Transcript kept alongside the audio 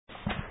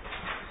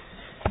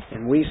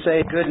And we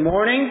say, good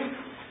morning.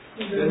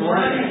 Good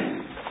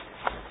morning.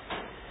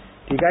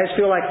 Do you guys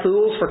feel like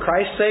fools for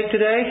Christ's sake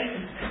today?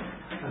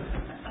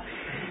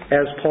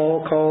 As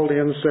Paul called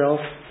himself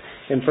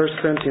in 1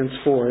 Corinthians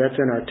 4. That's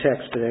in our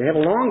text today. I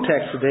have a long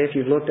text today if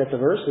you've looked at the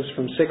verses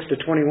from 6 to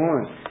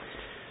 21.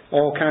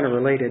 All kind of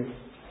related.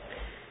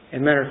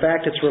 As a matter of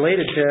fact, it's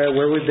related to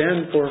where we've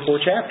been for 4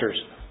 chapters.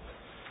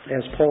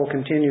 As Paul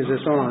continues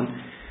this on,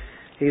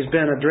 he's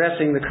been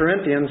addressing the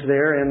Corinthians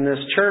there in this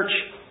church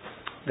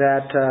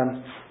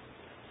that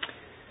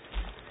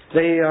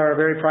they are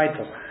very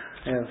prideful.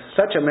 They have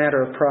such a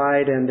matter of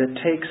pride, and it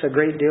takes a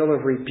great deal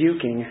of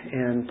rebuking,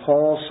 and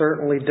Paul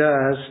certainly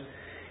does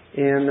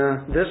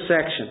in this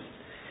section.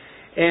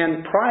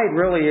 And pride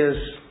really is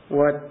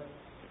what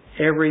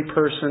every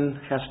person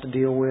has to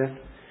deal with.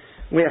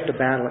 We have to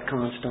battle it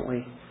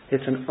constantly.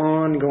 It's an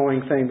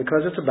ongoing thing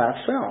because it's about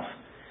self.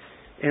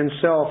 And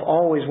self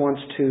always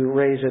wants to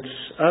raise its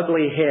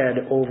ugly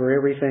head over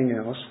everything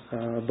else,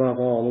 above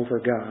all over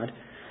God,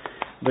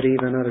 but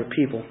even other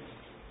people.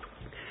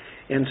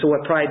 And so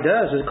what pride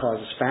does is it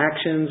causes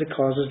factions, it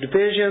causes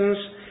divisions,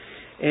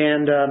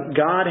 and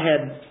God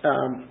had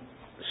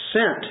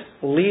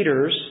sent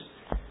leaders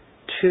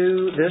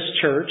to this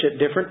church at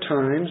different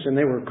times, and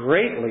they were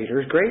great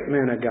leaders, great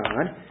men of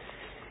God.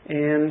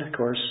 And, of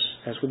course,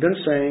 as we've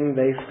been saying,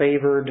 they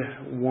favored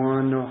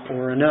one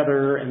or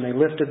another, and they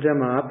lifted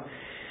them up.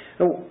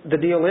 The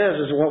deal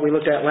is what we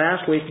looked at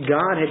last week,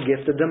 God had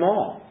gifted them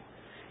all.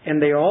 And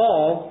they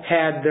all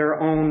had their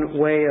own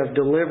way of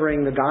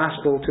delivering the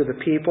gospel to the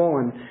people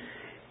and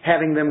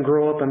having them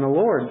grow up in the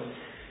Lord.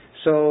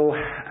 So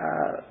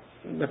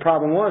the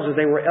problem was that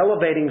they were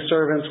elevating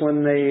servants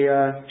when they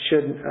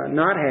should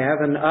not have,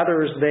 and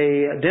others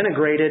they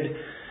denigrated.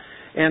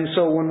 And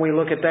so when we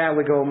look at that,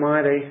 we go,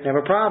 my, they have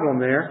a problem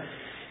there.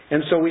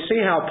 And so we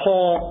see how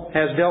Paul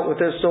has dealt with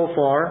this so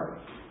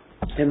far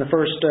in the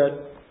first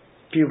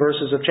few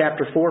verses of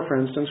chapter 4, for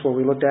instance, where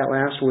we looked at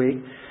last week.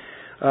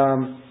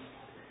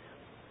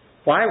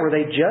 Why were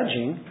they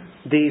judging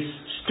these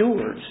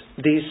stewards,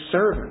 these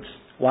servants?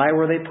 Why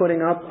were they putting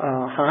up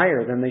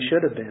higher than they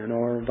should have been,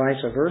 or vice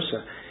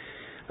versa?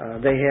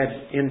 They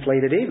had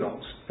inflated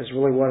egos, is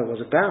really what it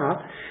was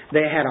about.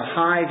 They had a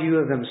high view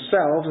of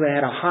themselves. They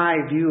had a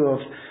high view of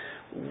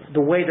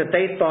the way that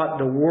they thought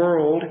the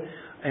world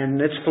and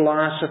its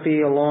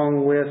philosophy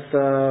along with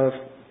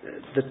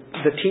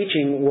the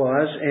teaching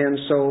was, and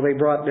so they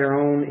brought their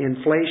own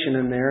inflation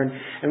in there.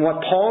 And what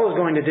Paul is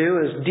going to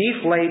do is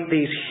deflate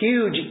these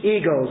huge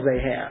egos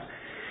they have.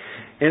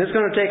 And it's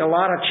going to take a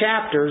lot of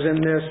chapters in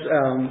this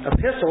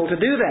epistle to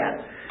do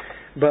that.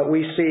 But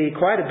we see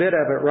quite a bit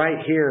of it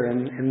right here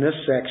in this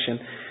section.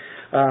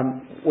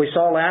 We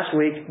saw last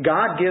week,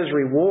 God gives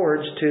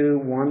rewards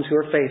to ones who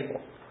are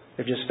faithful.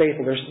 They're just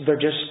faithful. They're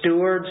just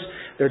stewards.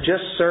 They're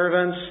just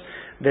servants.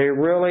 They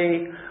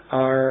really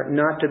are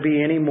not to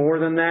be any more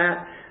than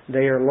that.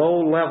 They are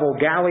low-level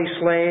galley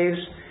slaves.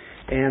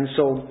 And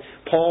so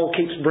Paul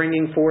keeps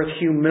bringing forth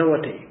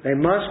humility. They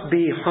must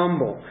be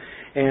humble,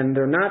 and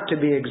they're not to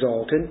be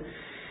exalted.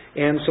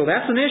 And so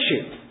that's an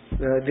issue.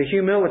 The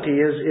humility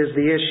is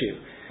the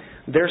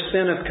issue. Their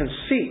sin of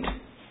conceit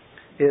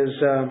is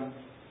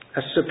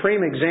a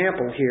supreme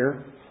example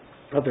here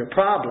of their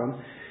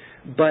problem.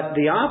 But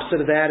the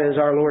opposite of that is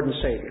our Lord and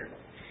Savior.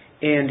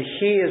 And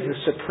He is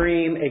the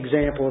supreme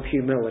example of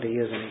humility,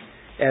 isn't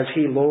He? As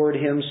He lowered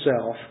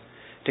Himself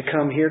to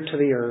come here to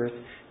the earth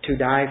to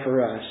die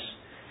for us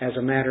as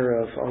a matter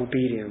of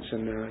obedience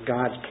and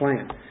God's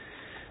plan.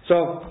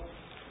 So,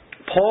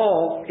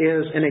 Paul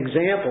is an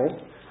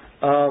example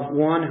of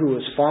one who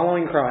is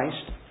following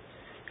Christ,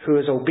 who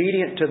is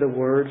obedient to the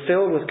Word,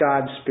 filled with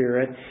God's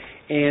Spirit,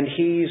 and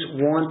he's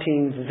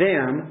wanting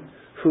them,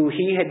 who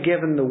he had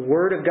given the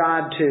Word of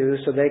God to,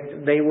 so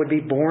they would be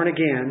born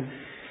again.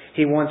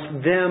 He wants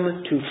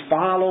them to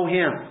follow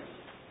Him.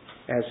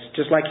 As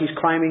just like he's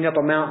climbing up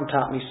a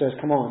mountaintop and he says,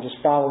 come on, just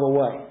follow the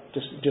way.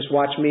 Just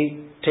watch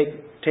me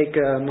take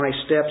my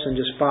steps and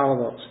just follow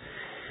those.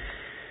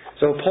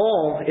 So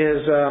Paul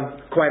is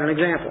quite an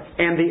example.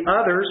 And the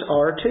others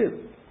are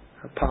too.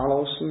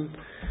 Apollos and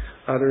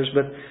others.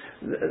 But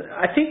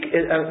I think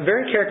a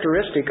very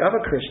characteristic of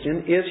a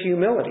Christian is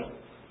humility.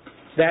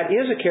 That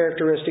is a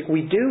characteristic.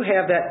 We do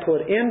have that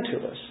put into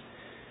us.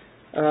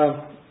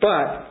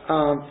 But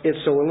it's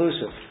so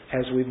elusive,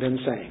 as we've been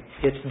saying.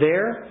 It's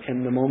there,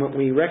 and the moment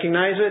we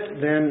recognize it,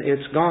 then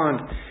it's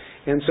gone.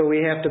 And so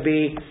we have to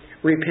be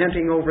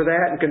repenting over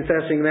that and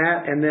confessing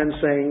that, and then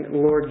saying,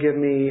 Lord, give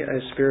me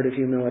a spirit of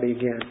humility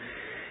again.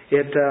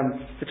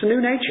 It's a new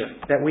nature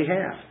that we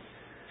have.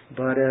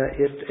 But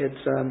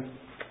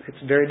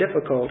it's very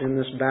difficult in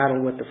this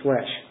battle with the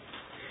flesh.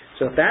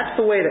 So if that's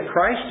the way that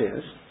Christ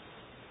is,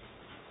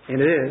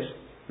 and it is,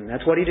 and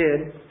that's what He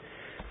did,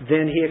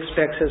 then He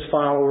expects His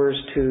followers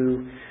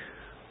to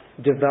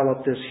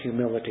develop this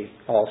humility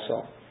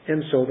also.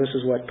 And so this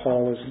is what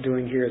Paul is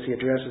doing here as he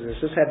addresses this.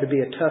 This had to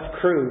be a tough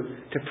crew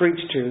to preach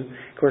to.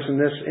 Of course, in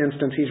this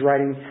instance, he's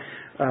writing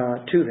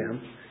to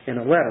them in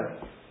a letter.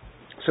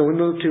 So we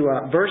move to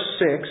verse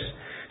 6.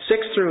 6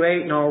 through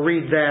 8, and I'll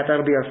read that.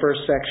 That'll be our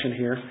first section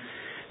here.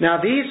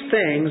 Now these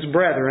things,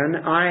 brethren,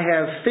 I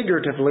have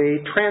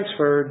figuratively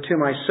transferred to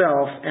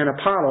myself and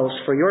Apollos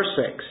for your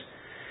sakes,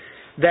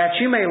 that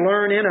you may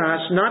learn in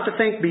us not to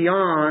think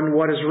beyond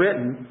what is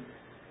written,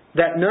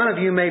 that none of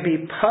you may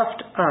be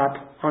puffed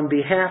up on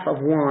behalf of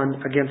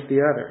one against the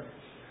other.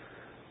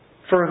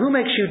 For who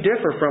makes you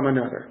differ from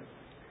another?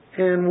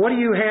 And what do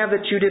you have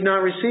that you did not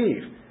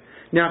receive?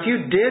 Now if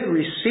you did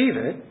receive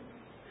it,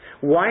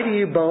 why do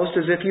you boast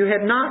as if you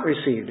had not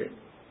received it?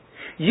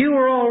 You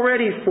are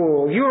already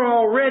full. You are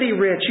already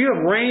rich. You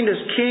have reigned as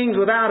kings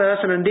without us,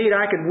 and indeed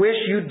I could wish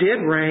you did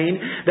reign,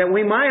 that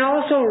we might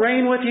also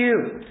reign with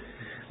you.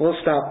 We'll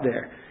stop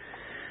there.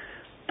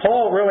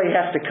 Paul really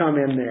has to come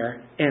in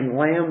there and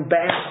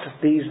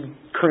lambaste these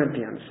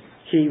Corinthians.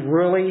 He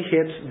really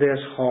hits this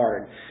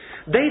hard.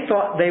 They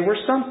thought they were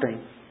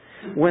something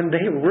when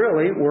they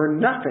really were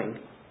nothing.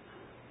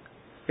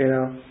 You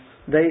know,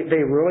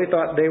 they really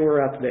thought they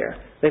were up there.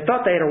 They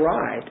thought they had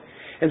arrived.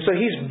 And so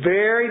he's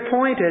very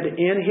pointed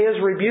in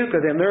his rebuke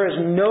of them. There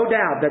is no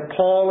doubt that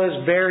Paul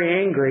is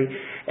very angry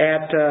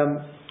at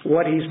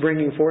what he's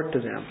bringing forth to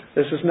them.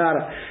 This is not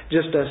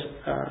just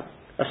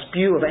a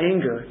spew of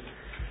anger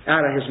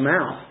out of his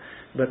mouth,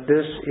 but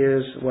this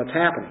is what's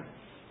happening.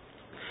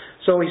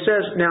 So he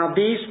says, now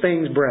these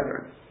things,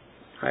 brethren,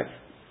 I've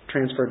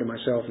transferred to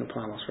myself and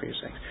Apollos for your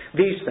sakes.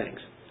 These things.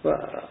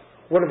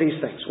 What are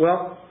these things?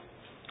 Well,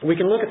 we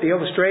can look at the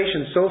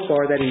illustration so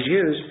far that he's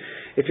used.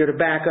 If you're to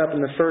back up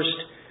in the first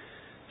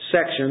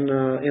section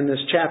in this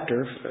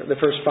chapter, the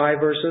first 5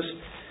 verses,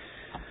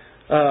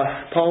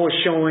 Paul was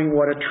showing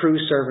what a true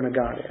servant of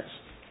God is.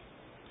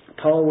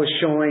 Paul was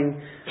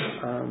showing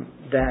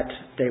that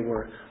they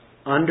were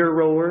under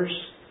rowers,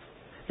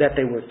 that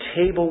they were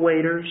table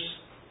waiters.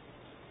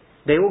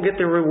 They will get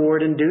their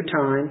reward in due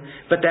time,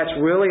 but that's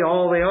really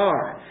all they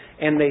are.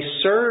 And they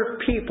serve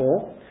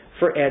people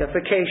for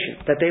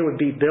edification, that they would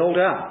be built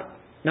up,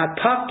 not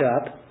puffed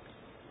up.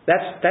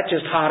 That's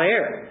just hot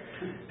air.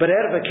 But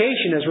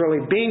edification is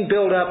really being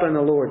built up in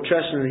the Lord,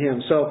 trusting in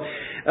Him. So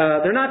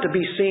they're not to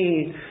be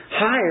seen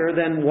higher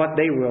than what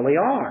they really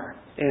are.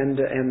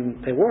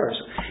 And they were.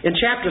 In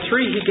chapter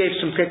 3, he gave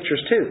some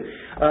pictures too.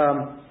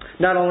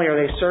 Not only are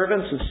they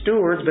servants and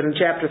stewards, but in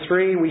chapter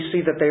 3 we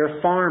see that they are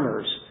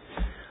farmers.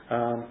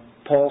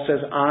 Paul says,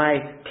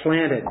 I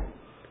planted,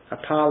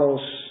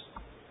 Apollos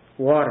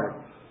watered.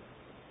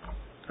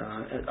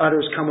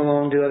 Others come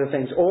along and do other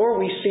things. Or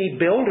we see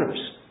builders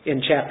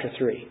in chapter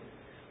 3.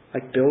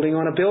 Like building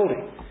on a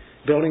building.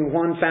 Building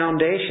one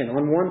foundation.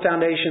 On one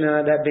foundation,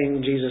 that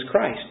being Jesus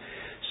Christ.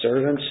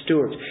 Servants,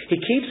 stewards. He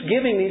keeps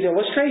giving these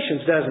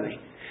illustrations, doesn't he?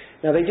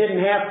 Now they didn't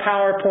have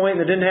PowerPoint.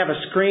 They didn't have a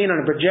screen and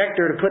a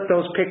projector to put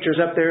those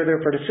pictures up there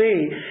for to see.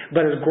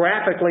 But as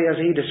graphically as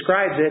he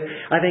describes it,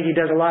 I think he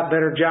does a lot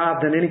better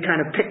job than any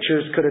kind of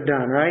pictures could have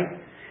done, right?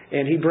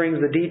 And he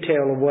brings the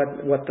detail of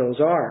what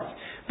those are.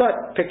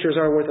 But pictures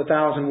are worth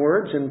 1,000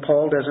 words, and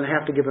Paul doesn't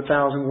have to give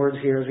 1,000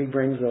 words here as he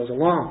brings those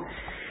along.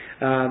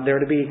 They're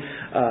to be,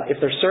 if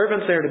they're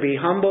servants, they're to be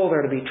humble,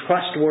 they're to be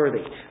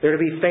trustworthy, they're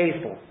to be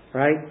faithful,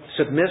 right?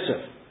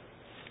 Submissive.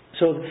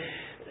 So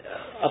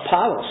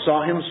Apollos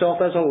saw himself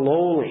as a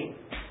lowly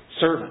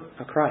servant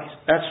of Christ.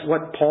 That's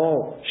what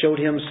Paul showed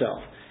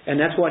himself. And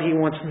that's what he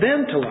wants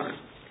them to learn.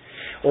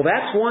 Well,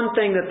 that's one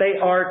thing that they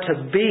are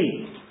to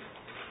be.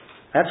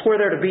 That's where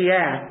they're to be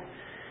at.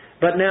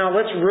 But now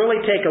let's really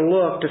take a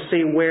look to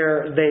see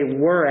where they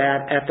were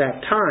at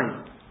that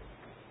time.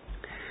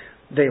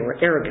 They were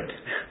arrogant.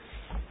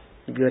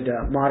 Good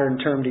modern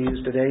term to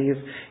use today.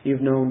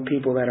 You've known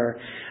people that are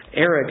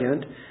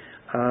arrogant.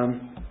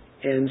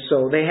 And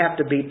so they have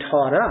to be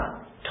taught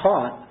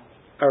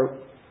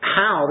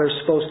how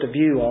they're supposed to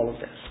view all of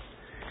this.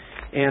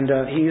 And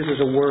he uses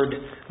a word,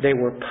 they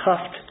were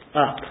puffed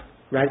up,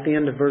 right at the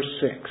end of verse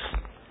 6.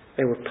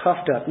 They were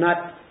puffed up.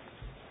 Not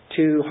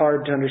too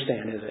hard to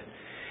understand, is it?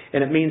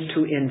 And it means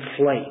to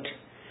inflate,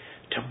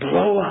 to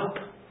blow up.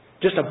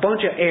 Just a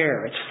bunch of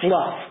air. It's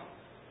fluff.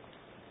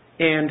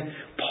 And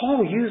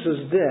Paul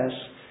uses this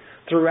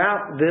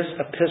throughout this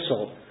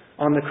epistle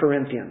on the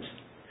Corinthians.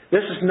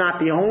 This is not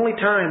the only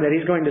time that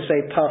he's going to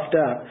say puffed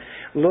up.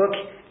 Look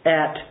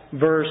at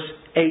verse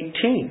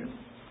 18.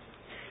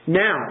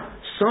 Now,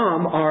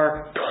 some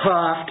are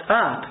puffed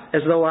up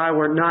as though I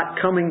were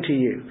not coming to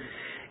you.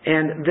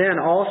 And then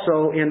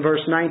also in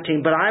verse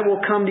 19, but I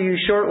will come to you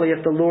shortly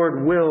if the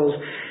Lord wills,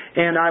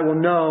 and I will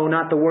know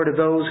not the word of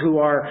those who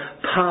are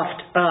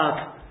puffed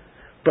up,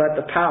 but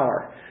the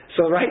power.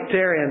 So right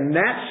there in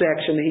that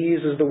section, he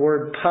uses the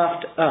word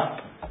puffed up.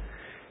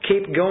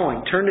 Keep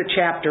going. Turn to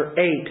chapter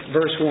 8,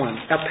 verse 1.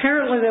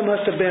 Apparently they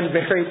must have been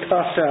very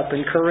puffed up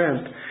in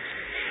Corinth.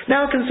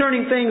 Now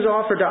concerning things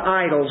offered to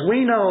idols,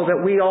 we know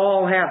that we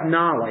all have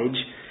knowledge.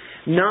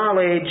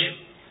 Knowledge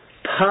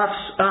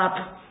puffs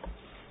up,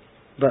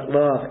 but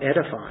love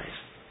edifies.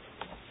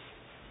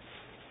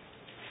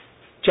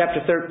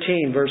 Chapter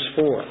 13, verse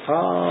 4.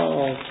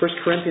 1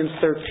 Corinthians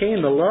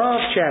 13, the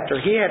love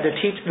chapter. He had to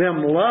teach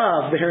them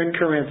love there in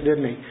Corinth,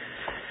 didn't he?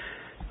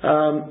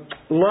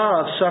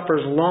 Love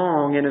suffers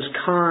long and is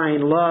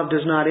kind. Love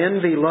does not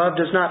envy. Love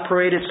does not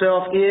parade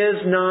itself,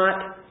 is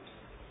not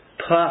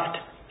puffed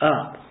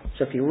up.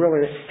 So if you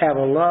really have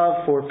a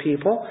love for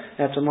people,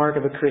 that's a mark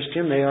of a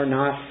Christian. They are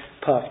not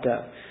puffed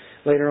up.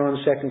 Later on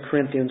in 2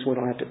 Corinthians, we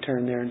don't have to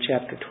turn there, in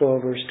chapter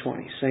 12, verse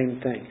 20. Same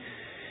thing.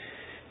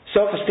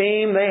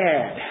 Self-esteem they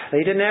had.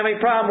 They didn't have any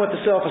problem with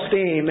the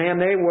self-esteem. Man,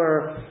 they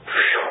were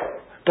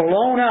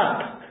blown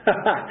up.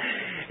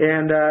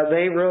 And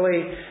they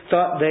really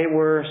thought they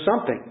were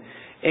something.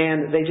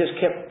 And they just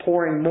kept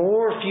pouring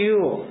more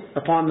fuel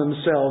upon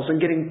themselves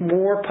and getting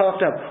more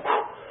puffed up.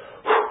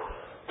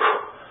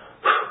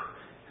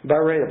 About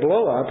ready to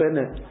blow up, isn't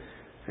it?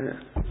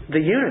 The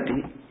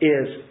unity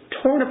is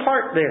torn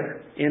apart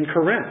there in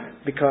Corinth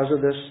because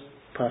of this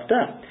puffed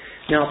up.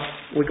 Now,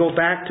 we go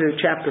back to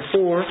chapter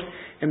 4,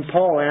 and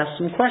Paul asks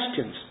some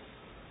questions.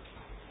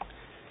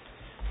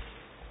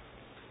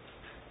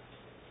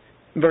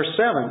 Verse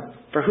 7,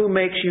 for who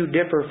makes you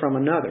differ from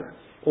another?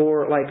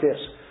 Or like this,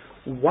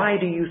 why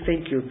do you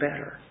think you're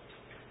better?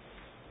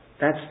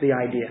 That's the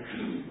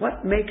idea.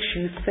 What makes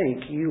you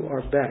think you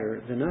are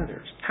better than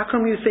others? How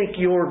come you think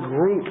your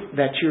group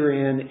that you're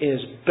in is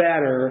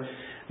better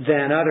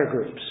than other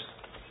groups?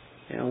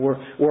 You know,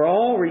 we're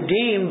all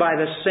redeemed by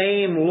the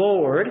same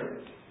Lord.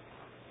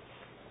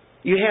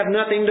 You have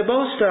nothing to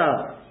boast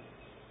of.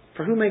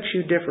 For who makes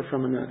you differ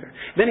from another?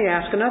 Then he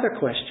asks another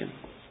question.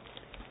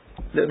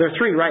 There are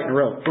three right in a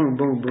row. Boom,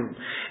 boom, boom.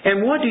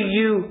 And what do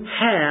you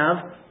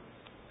have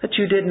that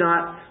you did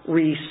not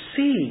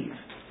receive?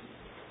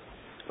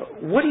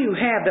 What do you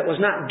have that was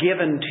not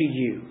given to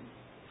you?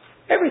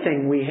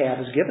 Everything we have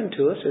is given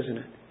to us, isn't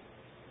it?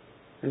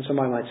 And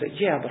somebody might say,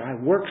 yeah, but I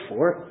worked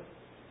for it.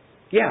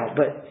 Yeah,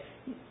 but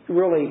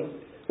really,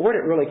 where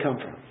did it really come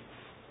from?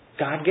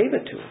 God gave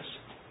it to us.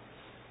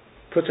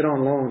 Puts it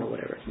on loan or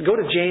whatever. Go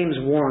to James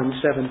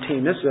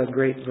 1:17. This is a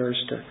great verse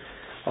to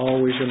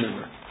always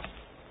remember.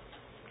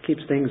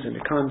 Keeps things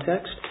into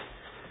context.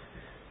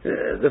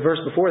 The verse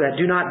before that,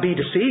 do not be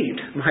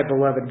deceived, my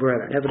beloved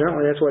brethren.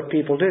 Evidently, that's what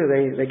people do.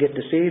 They get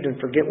deceived and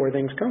forget where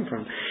things come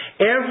from.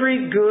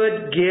 Every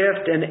good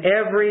gift and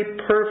every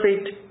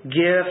perfect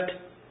gift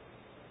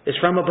is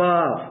from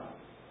above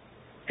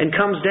and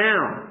comes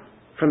down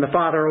from the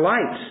Father of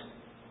lights,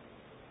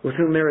 with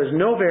whom there is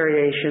no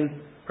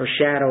variation or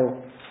shadow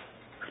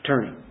of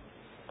turning.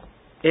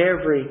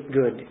 Every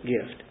good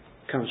gift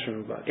comes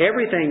from above.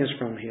 Everything is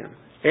from Him.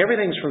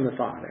 Everything's from the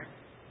Father.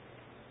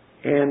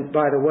 And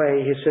by the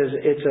way, he says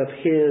it's of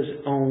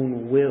His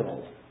own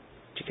will.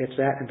 Did you catch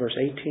that in verse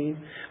 18?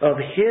 Of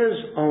His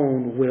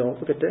own will.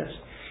 Look at this.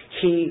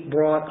 He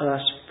brought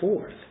us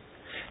forth.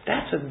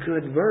 That's a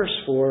good verse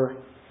for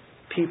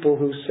people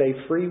who say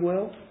free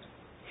will.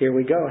 Here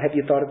we go. Have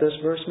you thought of this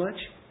verse much?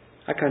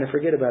 I kind of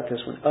forget about this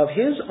one. Of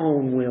His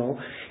own will,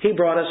 He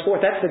brought us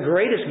forth. That's the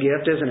greatest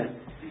gift, isn't it?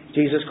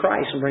 Jesus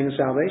Christ and bringing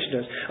salvation to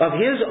us. Of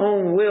His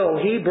own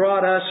will, He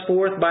brought us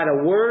forth by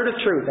the word of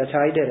truth. That's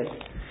how He did it.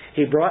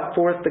 He brought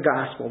forth the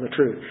gospel, the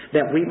truth,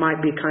 that we might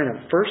be kind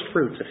of first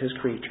fruits of His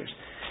creatures.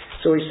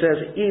 So He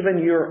says,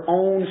 even your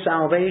own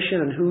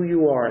salvation and who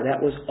you are,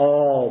 that was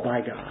all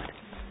by God.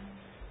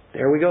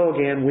 There we go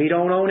again. We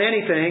don't own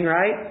anything,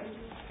 right?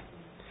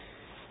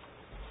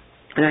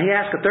 Now He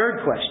asked a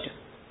third question.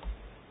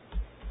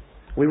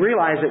 We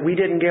realize that we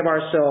didn't give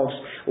ourselves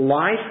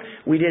life.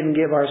 We didn't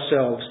give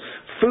ourselves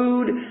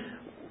food,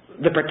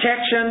 the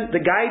protection, the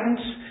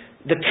guidance,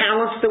 the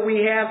talents that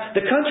we have,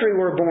 the country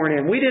we're born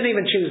in. We didn't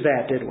even choose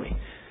that, did we?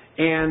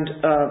 And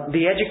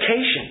the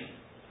education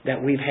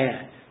that we've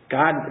had.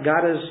 God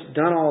has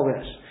done all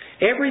this.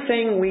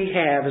 Everything we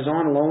have is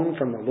on loan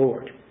from the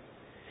Lord.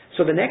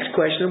 So the next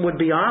question would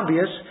be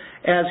obvious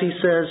as he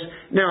says,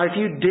 now if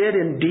you did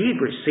indeed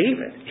receive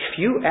it, if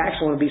you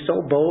actually want to be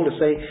so bold to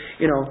say,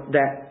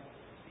 that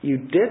you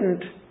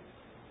didn't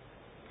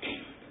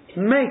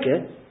make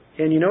it,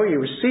 and you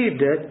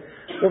received it,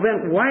 well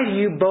then why do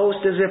you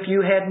boast as if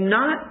you had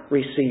not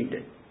received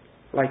it,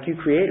 like you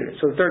created it?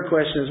 So the third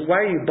question is, why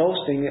are you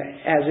boasting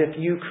as if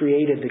you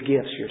created the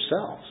gifts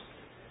yourselves?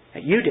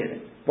 That you did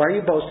it. Why are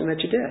you boasting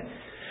that you did?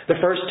 The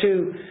first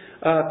two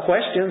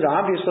questions,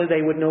 obviously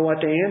they would know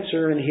what to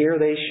answer, and here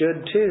they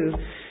should too,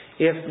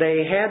 if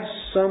they had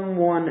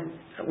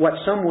what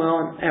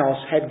someone else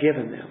had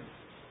given them.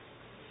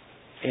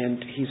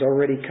 And he's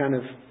already kind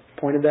of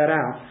pointed that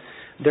out.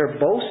 Their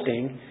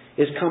boasting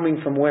is coming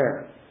from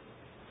where?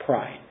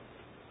 Pride.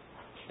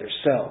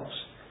 Themselves.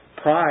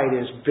 Pride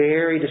is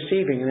very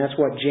deceiving, and that's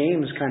what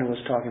James kind of was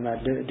talking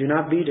about. Do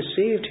not be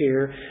deceived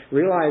here.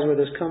 Realize where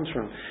this comes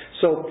from.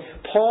 So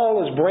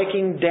Paul is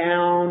breaking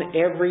down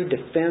every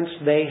defense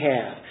they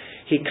have.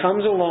 He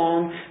comes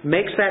along,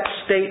 makes that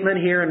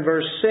statement here in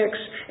verse 6,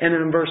 and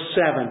then in verse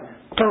 7.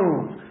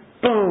 Boom,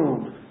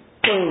 boom,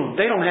 boom.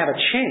 They don't have a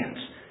chance.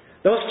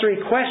 Those three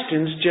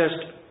questions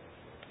just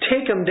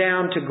take them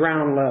down to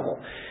ground level.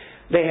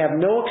 They have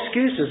no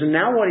excuses. And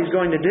now what he's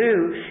going to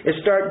do is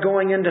start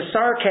going into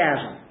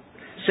sarcasm.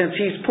 Since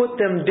he's put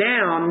them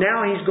down,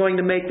 now he's going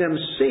to make them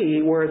see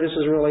where this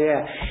is really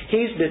at.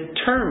 He's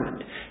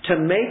determined to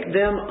make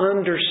them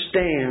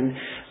understand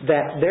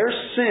that their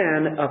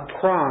sin of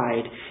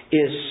pride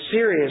is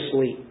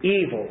seriously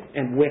evil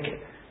and wicked.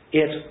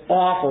 It's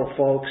awful,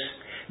 folks.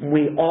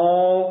 We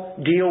all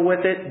deal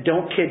with it.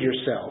 Don't kid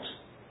yourselves.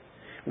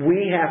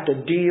 We have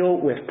to deal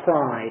with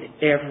pride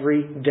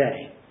every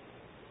day.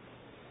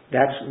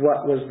 That's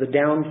what was the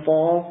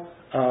downfall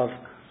of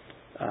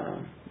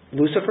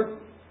Lucifer.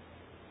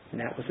 And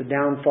that was the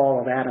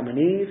downfall of Adam and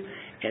Eve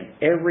and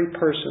every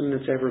person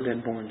that's ever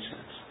been born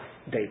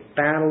since. They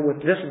battle with...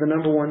 This is the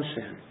number one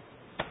sin.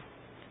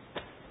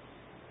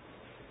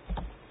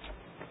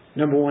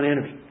 Number one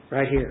enemy,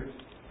 right here.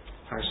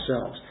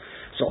 Ourselves.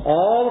 So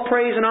all the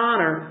praise and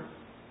honor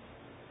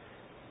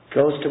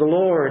goes to the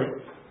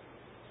Lord,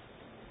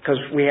 because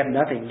we have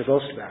nothing to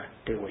boast about,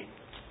 do we?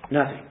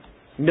 Nothing.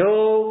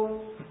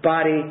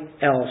 Nobody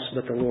else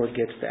but the Lord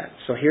gets that.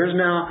 So here's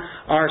now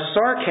our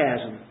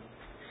sarcasm.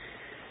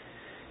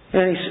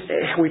 And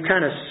we've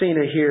kind of seen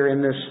it here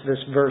in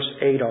this verse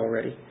 8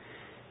 already.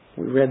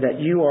 We read that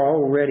you are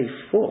already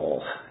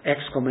full!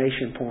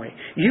 Exclamation point.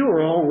 You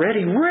are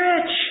already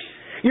rich!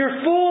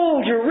 You're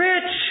full! You're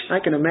rich! I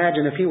can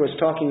imagine if he was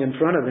talking in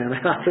front of them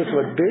how this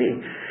would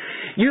be.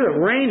 You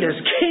have reigned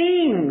as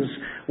kings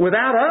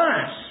without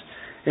us.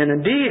 And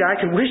indeed, I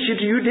can wish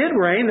you did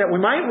reign, that we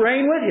might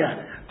reign with you.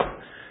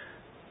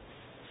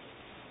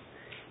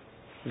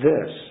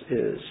 This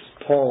is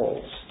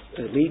Paul's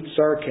elite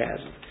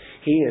sarcasm.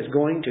 He is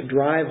going to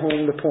drive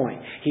home the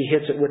point. He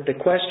hits it with the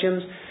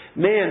questions.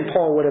 Man,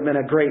 Paul would have been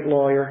a great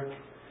lawyer.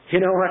 You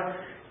know what?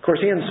 Of course,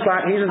 he's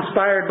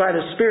inspired by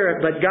the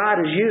Spirit, but God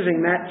is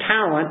using that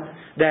talent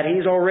that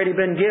he's already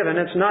been given.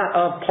 It's not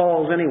of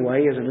Paul's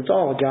anyway, isn't it? It's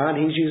all of God.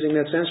 He's using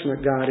this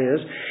instrument, God is.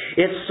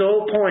 It's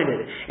so pointed,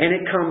 and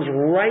it comes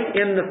right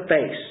in the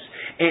face.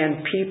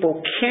 And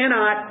people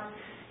cannot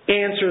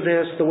answer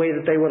this the way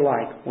that they would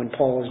like when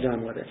Paul is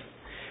done with it.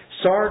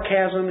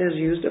 Sarcasm is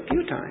used a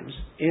few times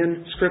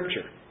in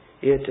Scripture.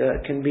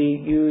 It can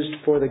be used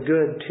for the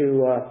good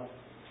to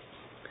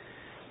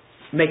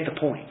make the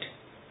point.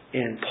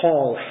 And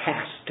Paul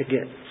has to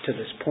get to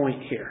this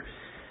point here.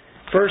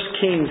 1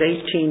 Kings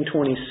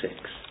 18:26.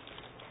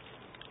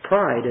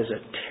 Pride is a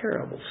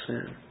terrible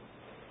sin.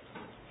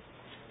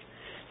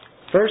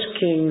 1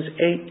 Kings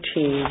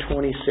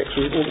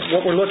 18:26.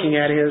 What we're looking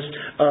at is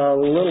a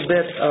little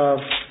bit of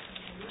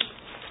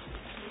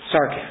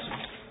sarcasm.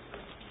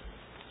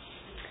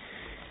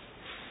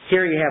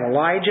 Here you have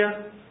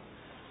Elijah,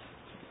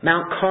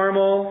 Mount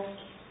Carmel,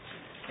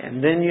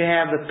 and then you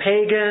have the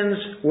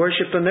pagans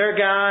worshiping their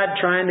God,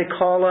 trying to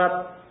call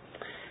up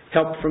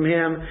help from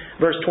him.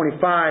 Verse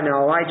 25,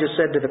 now Elijah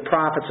said to the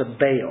prophets of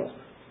Baal,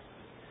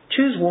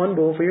 choose one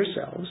bull for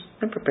yourselves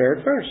and prepare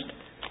it first.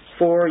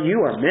 For you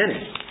are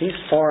many. He's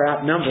far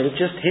outnumbered. It's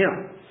just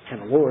him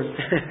and the Lord.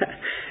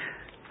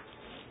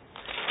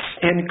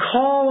 And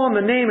call on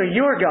the name of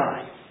your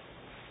God.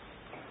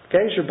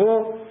 Okay, it's your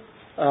bull.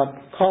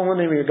 Call on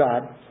the name of your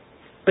God.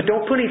 But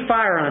don't put any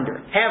fire under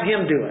it. Have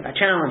him do it. I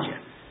challenge you.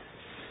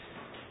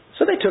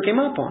 So they took him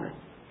up on it.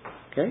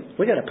 Okay,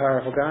 we got a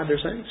powerful God, they're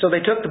saying. So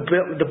they took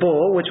the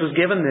bull, which was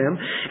given them,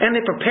 and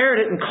they prepared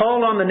it and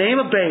called on the name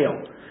of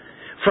Baal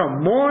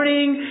from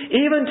morning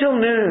even till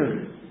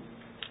noon.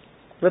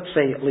 Let's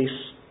say at least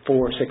 4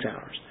 or 6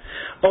 hours.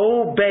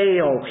 O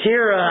Baal,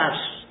 hear us.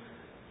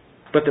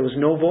 But there was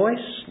no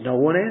voice. No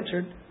one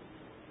answered.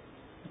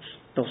 There's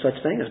no such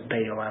thing as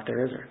Baal out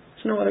there, is there?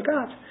 There's no other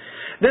gods.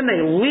 Then they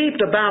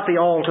leaped about the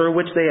altar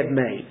which they had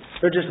made.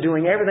 They're just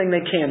doing everything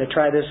they can to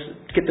try to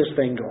get this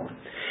thing going.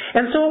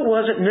 And so it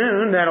was at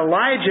noon that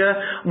Elijah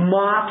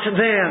mocked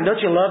them.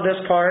 Don't you love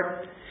this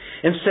part?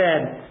 And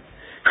said,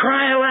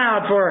 cry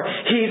aloud, for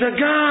he's a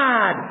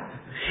god.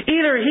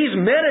 Either he's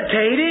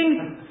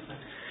meditating,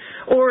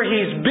 or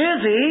he's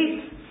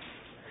busy,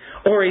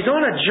 or he's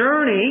on a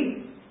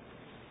journey,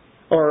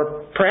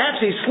 or perhaps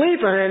he's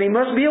sleeping and he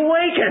must be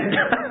awakened.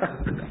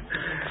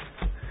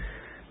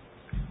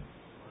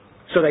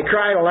 So they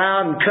cried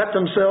aloud and cut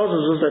themselves,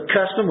 as was their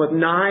custom, with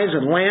knives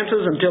and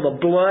lances until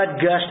the blood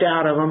gushed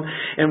out of them.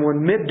 And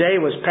when midday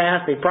was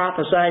past, they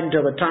prophesied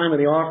until the time of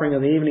the offering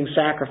of the evening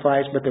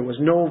sacrifice. But there was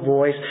no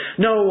voice.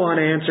 No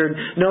one answered.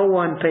 No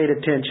one paid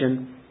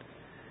attention.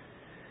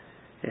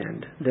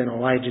 And then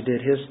Elijah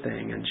did his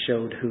thing and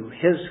showed who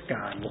his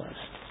God was.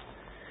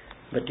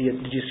 But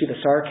did you see the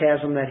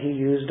sarcasm that he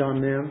used on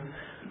them?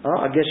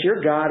 Oh, I guess your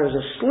God is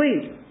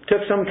asleep.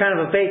 Took some kind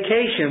of a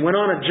vacation, went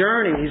on a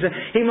journey.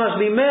 He must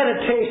be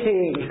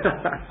meditating.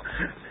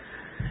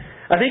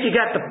 I think he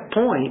got the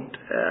point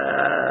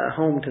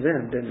home to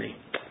them, didn't he?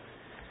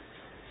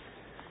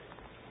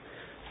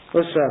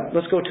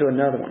 Let's go to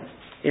another one.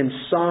 In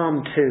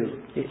Psalm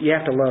 2. You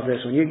have to love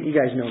this one. You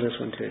guys know this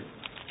one too.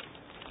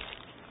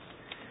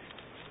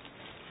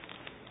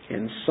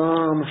 In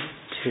Psalm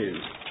 2.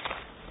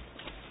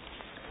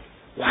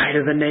 Why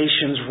do the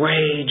nations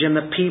rage and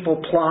the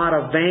people plot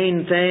a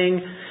vain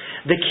thing?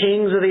 The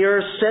kings of the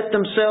earth set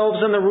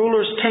themselves and the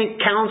rulers take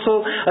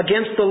counsel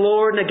against the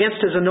Lord and against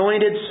His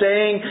anointed,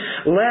 saying,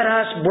 let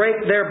us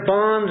break their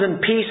bonds in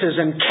pieces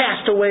and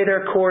cast away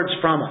their cords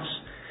from us.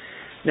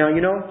 Now,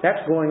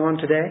 that's going on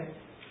today.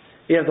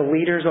 You have the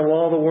leaders of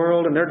all the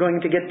world, and they're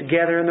going to get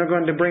together, and they're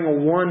going to bring a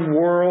one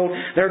world.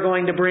 They're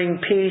going to bring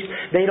peace.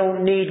 They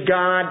don't need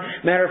God.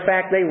 Matter of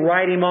fact, they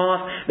write Him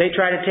off. They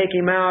try to take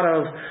Him out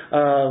of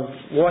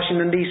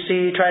Washington,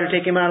 D.C., try to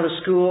take Him out of the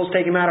schools,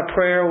 take Him out of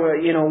prayer,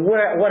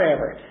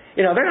 whatever.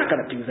 They're not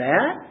going to do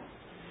that.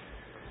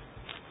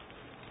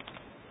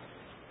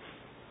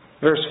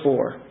 Verse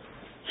 4.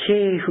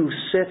 He who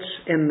sits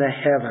in the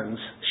heavens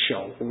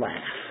shall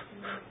laugh.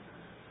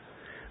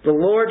 The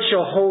Lord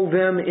shall hold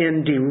them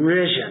in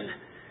derision.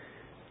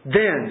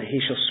 Then He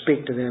shall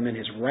speak to them in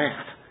His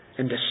wrath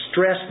and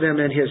distress them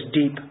in His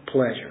deep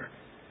pleasure.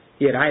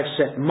 Yet I have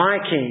set my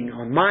King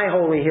on my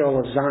holy hill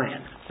of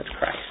Zion. That's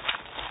Christ.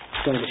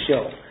 It's going to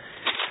show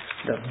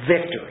the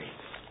victory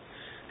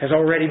has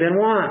already been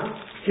won.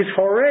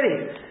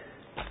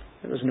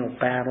 There was no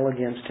battle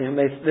against Him.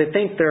 They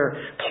think they're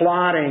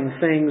plotting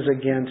things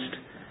against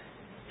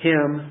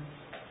Him,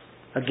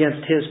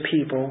 against His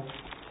people,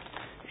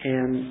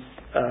 and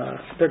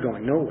they're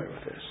going nowhere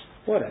with this.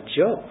 What a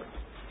joke.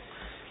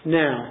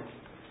 Now,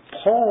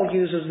 Paul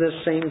uses this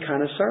same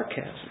kind of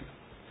sarcasm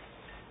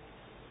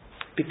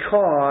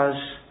because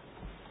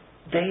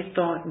they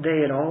thought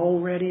they had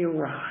already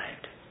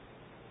arrived.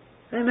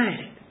 They made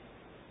it.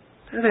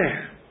 They're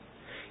there.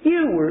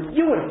 You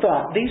would have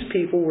thought these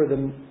people were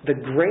the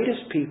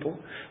greatest people,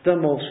 the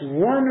most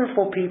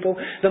wonderful people,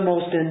 the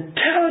most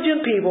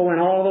intelligent people in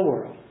all the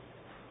world.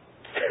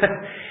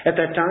 At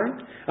that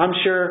time, I'm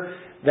sure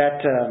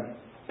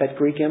that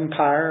Greek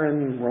Empire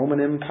and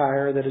Roman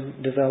Empire that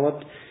had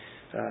developed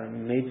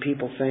made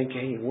people think,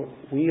 hey,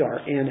 we are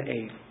in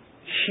a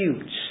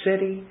huge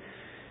city.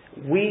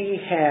 We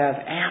have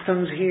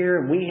Athens here,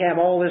 and we have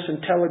all this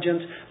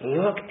intelligence.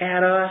 Look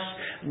at us.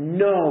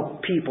 No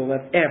people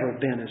have ever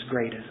been as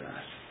great as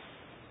us.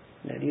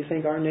 Now, do you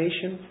think our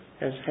nation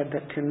has had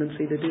that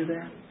tendency to do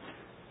that?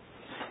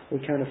 We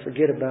kind of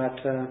forget about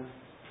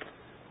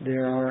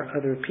there are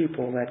other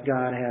people that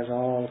God has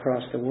all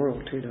across the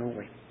world too, don't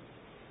we?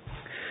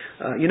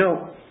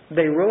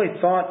 They really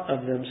thought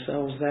of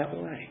themselves that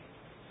way.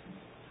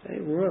 They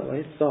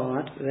really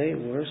thought they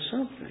were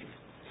something.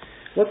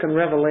 Look in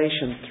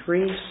Revelation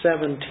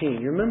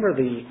 3:17. You remember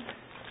the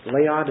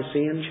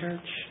Laodicean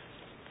church?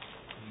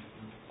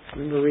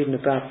 Remember reading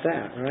about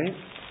that, right?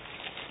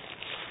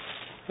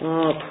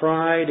 Oh,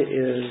 pride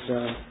is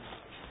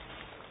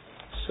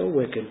so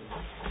wicked.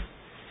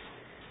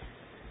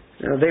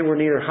 Now, they were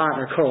neither hot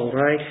nor cold,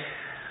 right?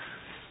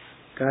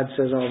 God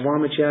says, I'll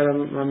vomit you out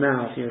of my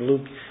mouth. You're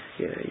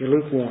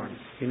lukewarm.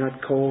 You're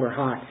not cold or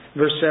hot.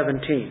 Verse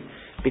 17.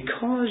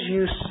 Because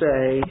you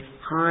say,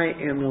 I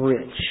am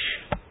rich,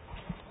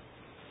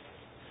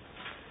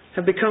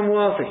 have become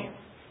wealthy,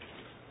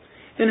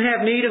 and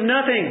have need of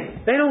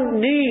nothing. They don't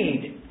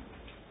need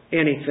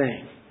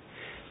anything.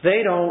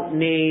 They don't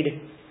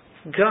need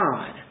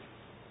God,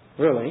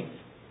 really.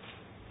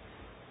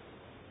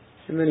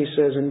 And then He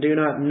says, and do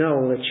not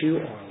know that you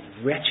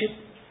are wretched,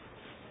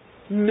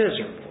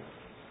 miserable,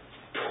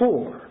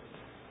 poor,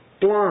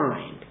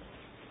 blind,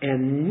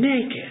 and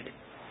naked.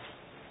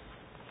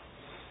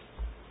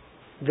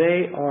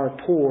 They are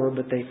poor,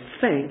 but they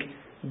think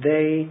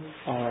they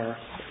are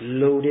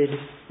loaded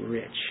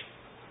rich.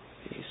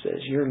 He says,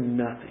 you're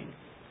nothing.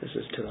 This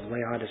is to the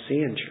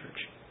Laodicean church.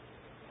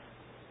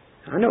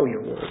 I know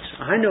your works.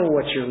 I know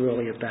what you're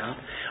really about.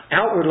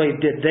 Outwardly,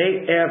 did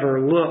they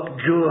ever look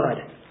good?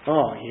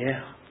 Oh,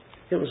 yeah.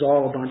 It was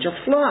all a bunch of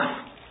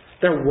fluff.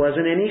 There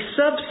wasn't any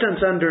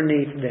substance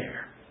underneath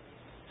there.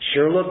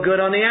 Sure looked good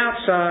on the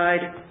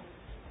outside.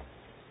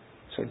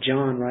 So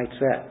John writes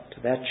that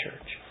to that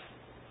church.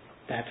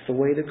 That's the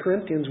way the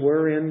Corinthians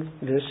were in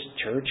this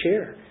church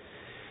here.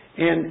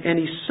 And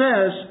he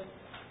says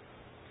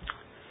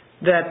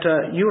that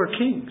you are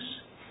kings.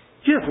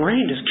 You have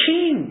reigned as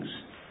kings.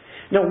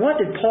 Now, what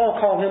did Paul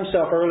call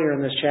himself earlier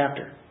in this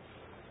chapter?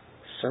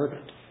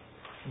 Servant.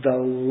 The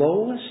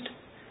lowest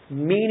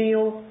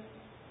menial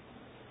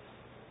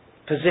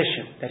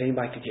position that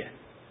anybody could get.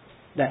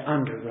 That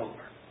under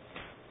rower.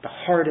 The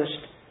hardest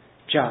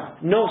job.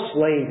 No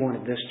slave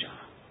wanted this job.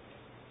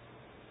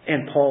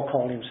 And Paul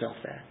called himself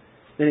that.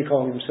 Then he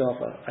called himself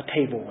a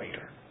table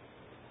waiter.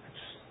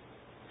 That's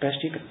the best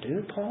you can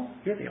do, Paul?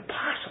 You're the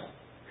apostle.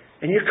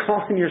 And you're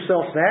calling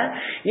yourself that?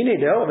 You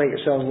need to elevate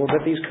yourselves a little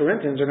bit. These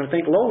Corinthians are going to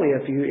think lowly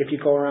if you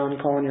go around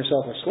calling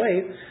yourself a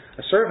slave,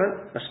 a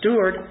servant, a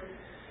steward.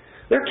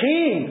 They're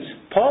kings.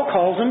 Paul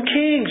calls them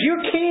kings.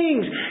 You're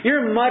kings.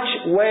 You're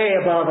much way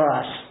above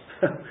us.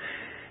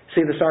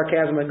 See the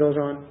sarcasm that goes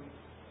on?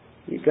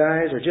 You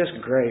guys are just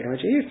great,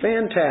 aren't you? You're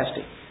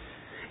fantastic.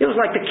 It was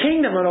like the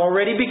kingdom had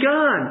already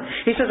begun.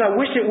 He says, I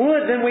wish it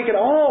would, then we could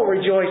all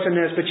rejoice in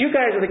this. But you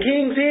guys are the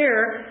kings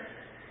here.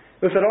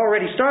 If it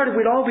already started,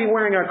 we'd all be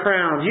wearing our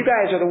crowns. You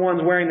guys are the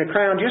ones wearing the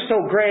crowns. You're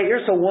so great.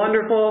 You're so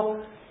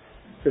wonderful.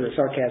 See the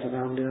sarcasm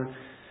I'm doing?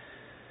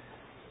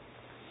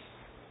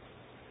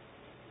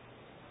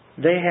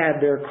 They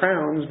had their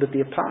crowns, but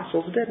the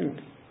apostles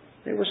didn't.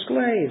 They were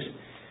slaves.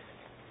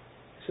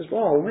 He says,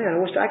 oh man, I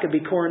wish I could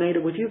be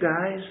coronated with you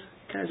guys.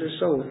 You guys are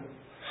so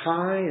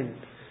high and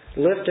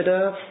lifted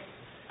up.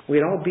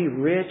 We'd all be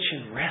rich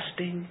and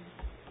resting.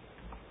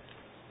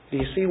 Do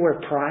you see where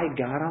pride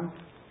got them?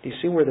 Do you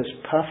see where this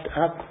puffed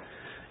up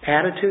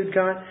attitude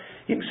got?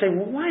 You can say,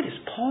 well, why does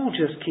Paul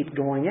just keep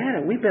going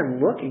at it? We've been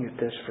looking at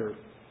this for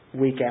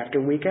week after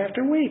week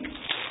after week.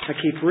 I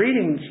keep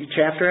reading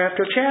chapter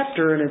after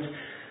chapter, and it's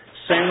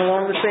saying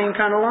along the same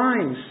kind of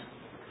lines.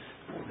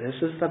 Well, this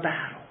is the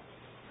battle.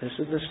 This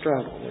is the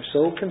struggle. We're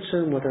so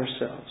consumed with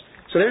ourselves.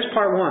 So there's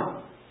part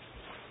one.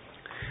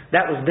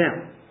 That was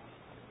them.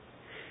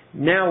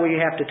 Now we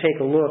have to take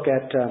a look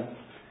at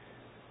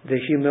the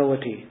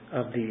humility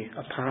of the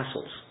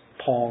apostles,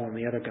 Paul and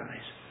the other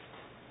guys.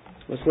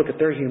 Let's look at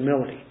their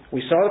humility.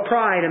 We saw the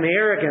pride and the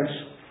arrogance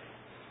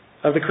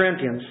of the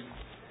Corinthians.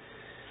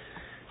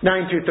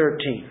 9 through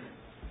 13.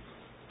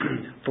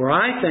 For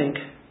I think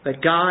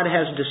that God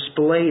has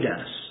displayed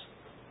us,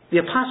 the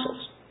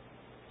apostles,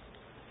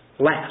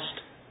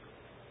 last,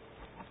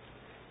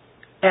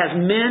 as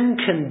men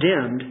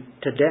condemned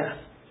to death.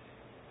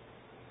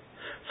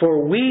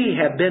 For we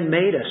have been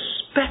made a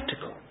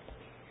spectacle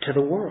to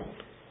the world,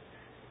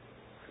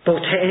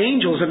 both to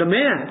angels and to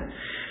men.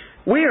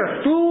 We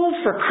are fools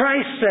for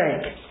Christ's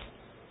sake.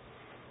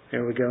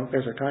 There we go.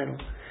 There's our title.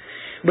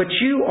 But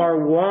you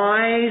are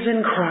wise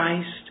in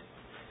Christ.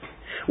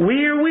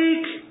 We are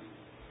weak,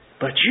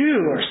 but you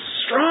are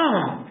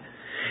strong.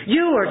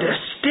 You are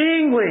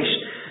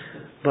distinguished,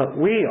 but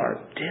we are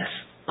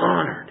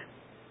dishonored.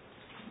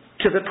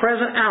 To the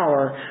present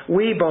hour,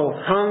 we both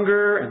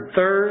hunger and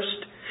thirst.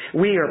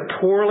 We are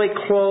poorly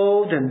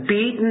clothed and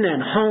beaten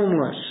and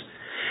homeless.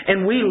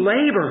 And we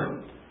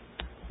labor,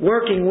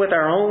 working with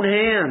our own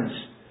hands.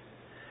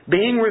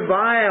 Being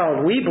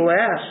reviled, we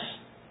bless.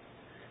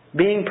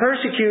 Being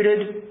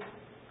persecuted,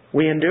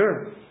 we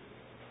endure.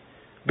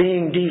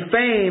 Being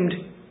defamed,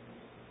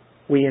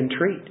 we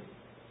entreat.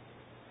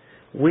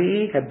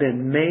 We have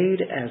been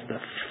made as the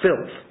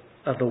filth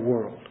of the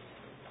world,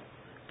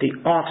 the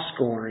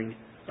offscoring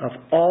of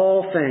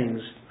all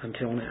things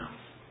until now.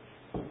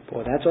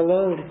 Boy, that's a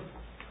load.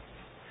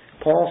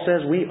 Paul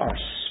says we are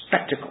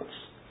spectacles.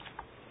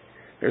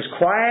 There's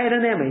quite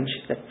an image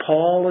that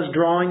Paul is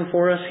drawing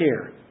for us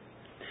here.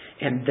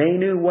 And they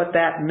knew what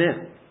that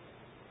meant.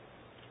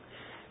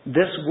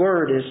 This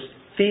word is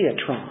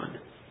theatron.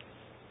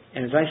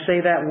 And as I say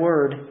that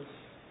word,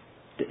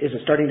 is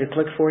it starting to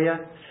click for you?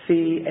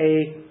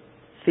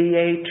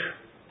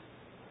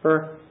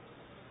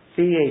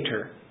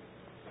 Theater.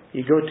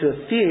 You go to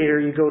a theater,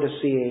 you go to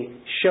see a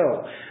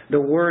show. The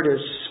word is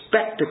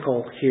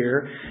spectacle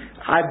here.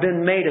 I've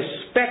been made a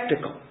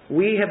spectacle.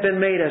 We have been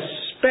made a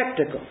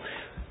spectacle.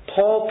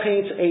 Paul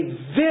paints a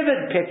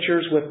vivid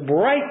pictures with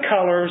bright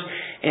colors,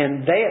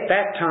 and they at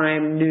that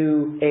time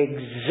knew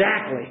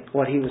exactly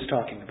what he was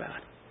talking about.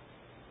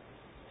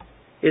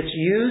 It's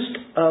used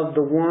of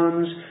the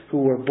ones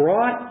who were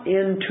brought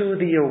into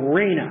the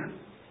arena.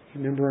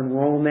 Remember in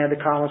Rome they had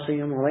the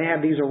Colosseum? Well, they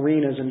had these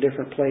arenas in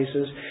different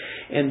places.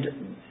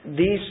 And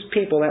these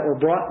people that were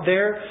brought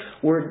there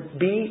were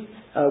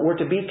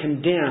to be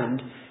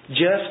condemned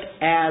just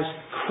as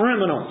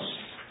criminals.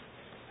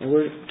 They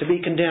were to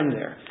be condemned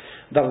there.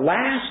 The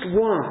last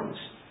ones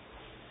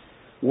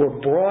were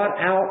brought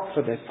out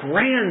for the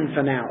grand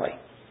finale.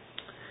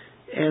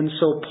 And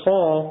so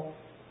Paul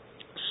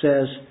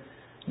says,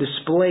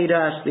 displayed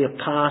us, the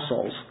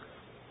apostles,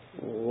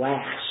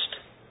 last.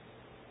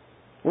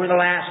 We're the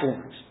last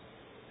ones.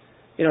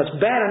 You know,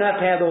 it's bad enough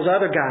to have those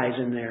other guys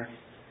in there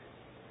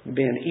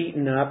being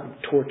eaten up and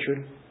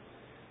tortured.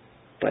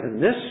 But in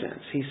this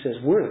sense, he says,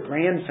 we're the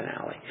grand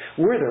finale.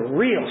 We're the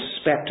real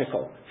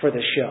spectacle for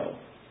the show.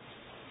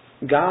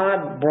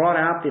 God brought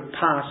out the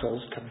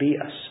apostles to be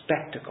a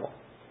spectacle.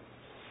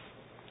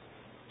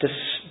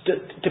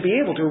 To be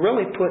able to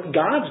really put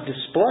God's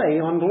display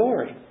on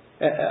glory,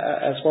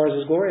 as far as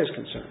His glory is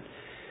concerned.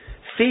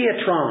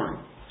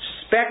 Theatron,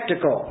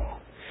 spectacle.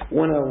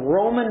 When a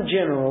Roman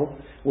general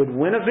would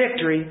win a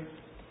victory,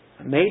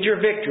 a major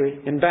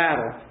victory in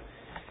battle,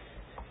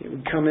 it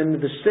would come into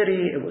the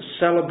city, it was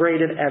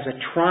celebrated as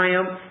a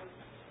triumph.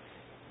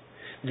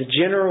 The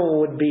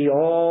general would be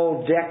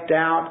all decked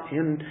out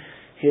in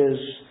his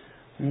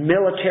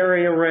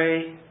military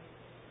array,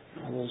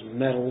 all those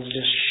medals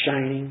just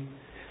shining.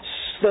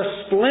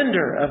 The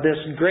splendor of this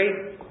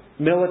great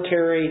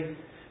military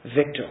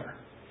victor.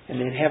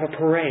 And they'd have a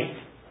parade.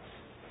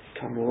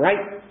 Come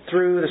right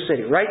through the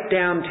city, right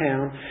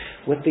downtown,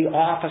 with the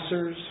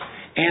officers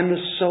and the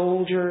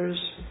soldiers.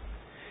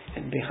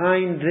 And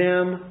behind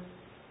them,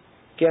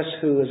 guess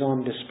who is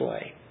on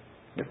display?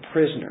 The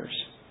prisoners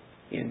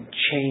in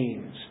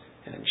chains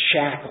and in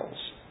shackles.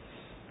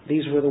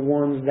 These were the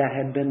ones that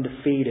had been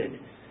defeated.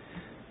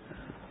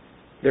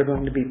 They're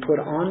going to be put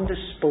on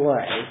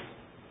display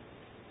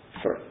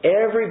for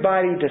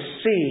everybody to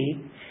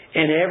see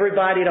and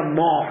everybody to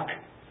mock.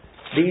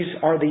 These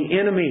are the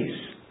enemies.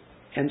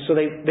 And so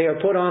they are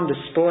put on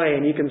display,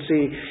 and you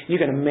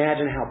can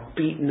imagine how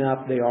beaten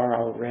up they are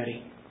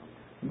already.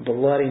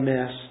 Bloody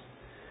mess.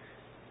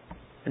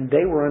 And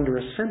they were under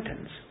a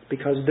sentence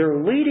because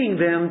they're leading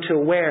them to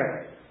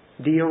where?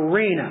 The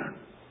arena.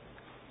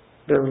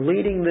 They're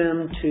leading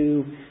them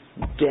to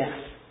death.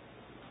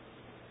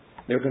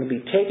 They're going to be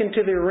taken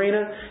to the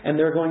arena, and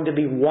they're going to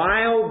be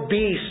wild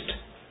beasts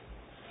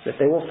that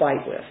they will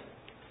fight with.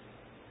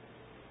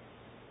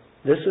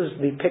 This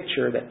is the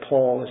picture that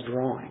Paul is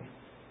drawing.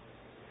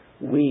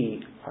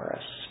 We are a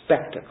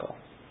spectacle.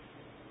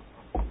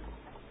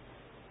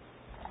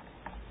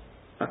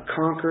 A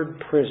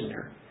conquered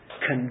prisoner,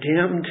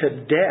 condemned to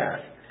death.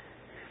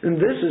 And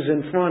this is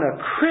in front of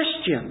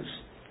Christians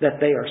that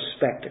they are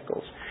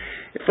spectacles.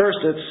 First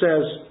it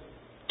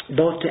says,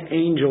 both to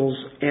angels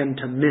and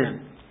to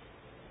men.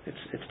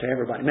 It's to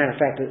everybody. Matter of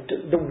fact,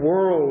 the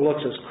world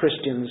looks at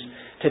Christians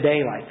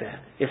today like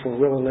that, if we're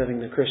really living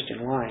the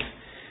Christian life.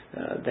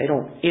 They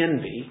don't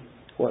envy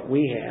what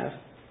we have,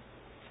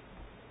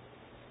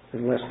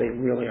 unless they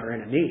really are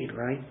in a need,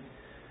 right?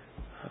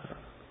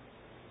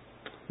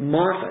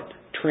 Moffat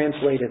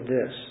translated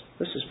this.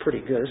 This is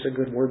pretty good. This is a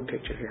good word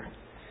picture here.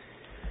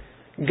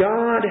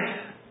 God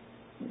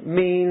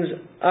means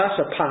us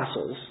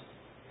apostles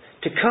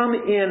to come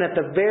in at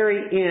the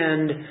very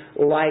end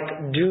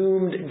like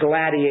doomed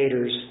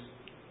gladiators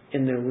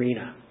in the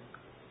arena.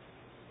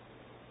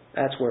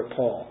 That's where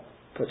Paul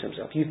puts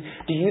himself. Do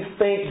you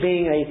think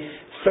being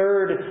a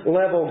third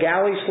level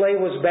galley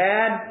slave was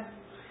bad?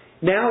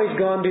 Now he's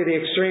gone to the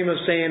extreme of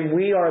saying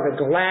we are the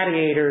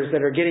gladiators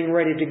that are getting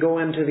ready to go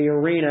into the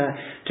arena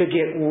to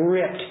get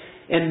ripped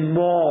and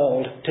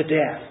mauled to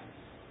death.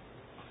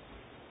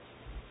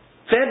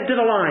 Fed to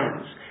the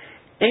lions.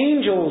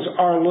 Angels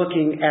are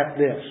looking at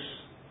this.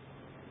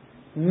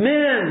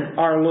 Men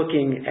are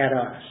looking at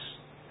us.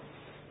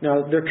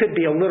 Now, there could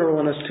be a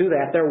literalness to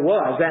that. There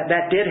was.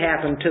 That did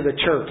happen to the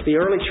church. The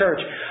early church,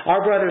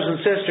 our brothers and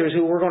sisters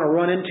who we're going to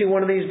run into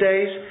one of these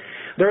days,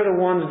 they're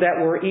the ones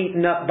that were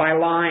eaten up by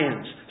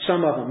lions.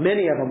 Some of them.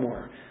 Many of them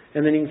were.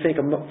 And then you can think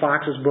of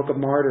Fox's Book of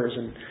Martyrs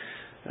and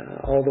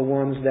all the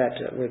ones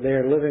that were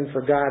there living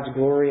for God's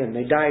glory, and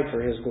they died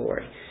for His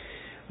glory.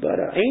 But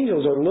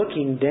angels are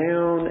looking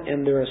down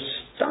and they're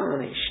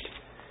astonished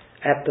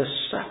at the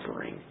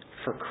suffering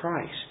for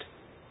Christ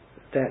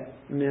that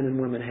men and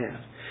women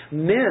have.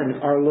 Men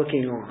are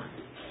looking on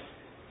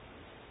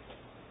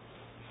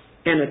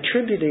and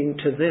attributing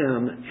to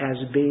them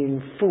as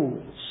being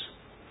fools.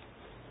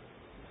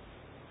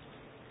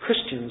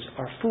 Christians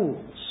are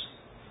fools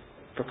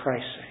for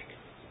Christ's sake.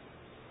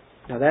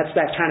 Now that's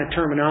that kind of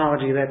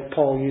terminology that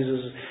Paul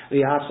uses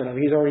the opposite of.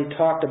 He's already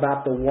talked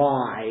about the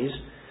wise,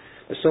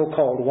 the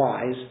so-called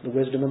wise, the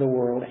wisdom of the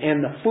world,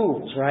 and the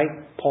fools, right?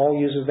 Paul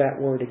uses that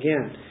word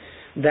again.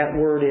 That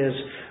word is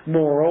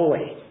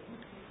moroi,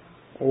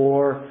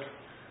 or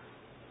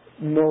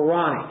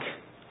moronic.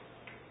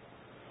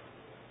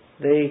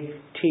 They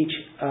teach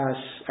us,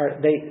 or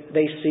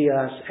they see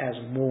us as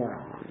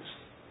morons.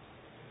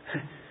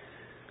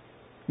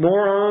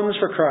 Morons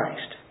for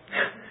Christ.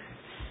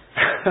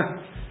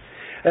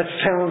 That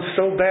sounds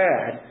so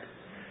bad,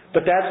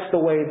 but that's the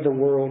way the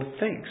world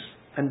thinks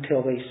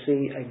until they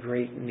see a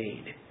great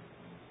need.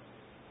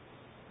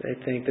 They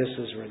think this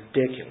is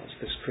ridiculous,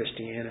 this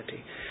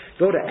Christianity.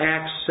 Go to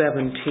Acts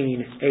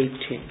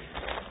 17:18.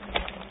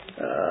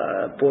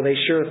 Boy, they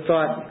sure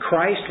thought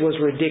Christ was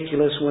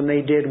ridiculous when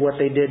they did what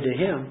they did to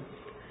Him.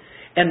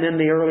 And then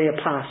the early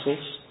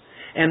apostles.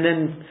 And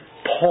then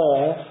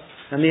Paul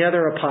and the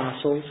other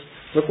apostles.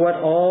 Look what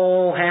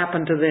all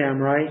happened to them,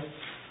 right?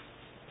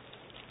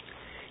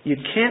 You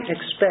can't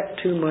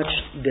expect too much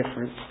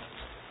different,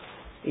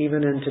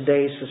 even in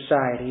today's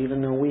society,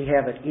 even though we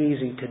have it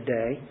easy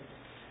today.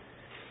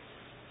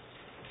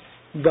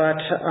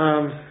 But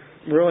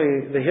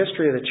really, the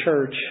history of the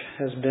church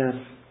has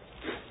been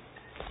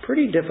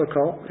pretty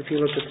difficult if you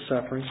look at the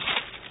suffering.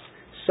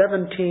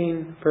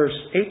 17 verse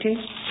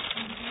 18.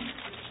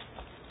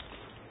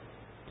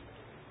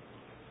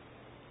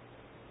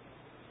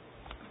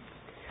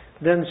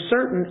 Then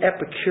certain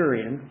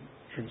Epicurean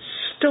and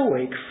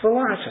Stoic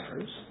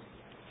philosophers,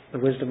 the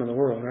wisdom of the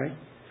world, right,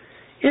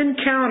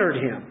 encountered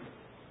Him.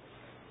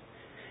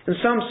 And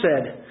some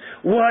said,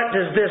 "What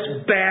does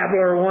this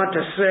babbler want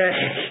to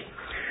say?"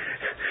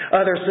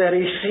 Others said,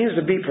 "He seems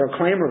to be a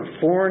proclaimer of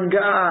foreign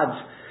gods,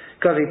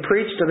 because he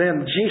preached to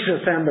them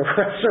Jesus and the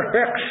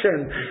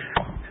resurrection."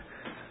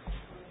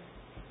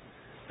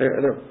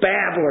 They're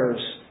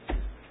babblers.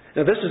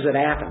 Now this is at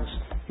Athens.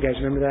 You guys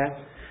remember that?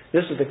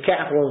 This is the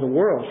capital of the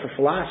world for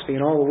philosophy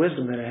and all the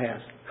wisdom that it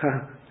has.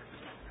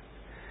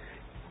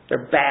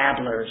 They're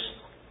babblers.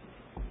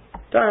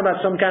 Talking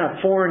about some kind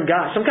of foreign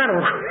god, some kind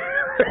of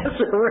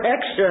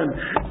resurrection.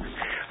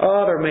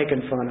 Oh, they're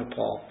making fun of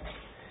Paul.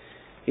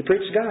 He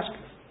preached the gospel.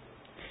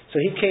 So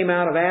he came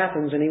out of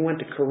Athens and he went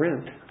to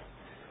Corinth.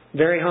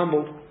 Very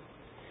humbled.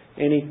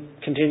 And he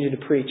continued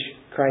to preach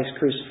Christ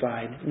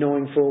crucified,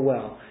 knowing full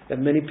well that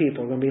many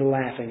people are going to be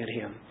laughing at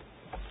him.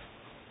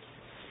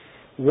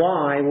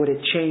 Why would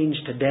it change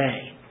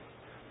today?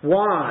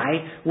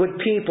 Why would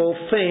people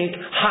think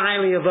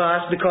highly of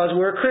us because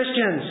we're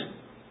Christians?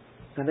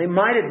 Now they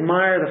might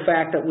admire the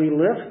fact that we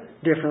live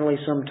differently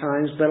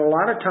sometimes, but a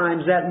lot of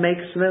times that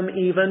makes them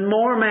even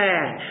more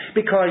mad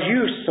because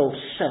you're so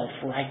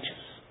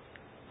self-righteous.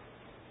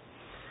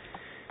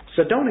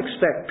 So don't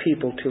expect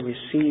people to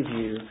receive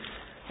you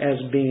as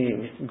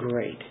being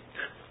great.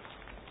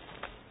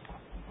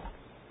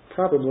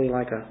 Probably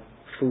like a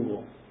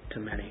fool to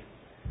many.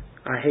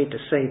 I hate to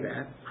say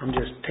that. I'm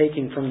just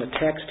taking from the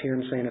text here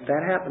and saying if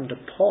that happened to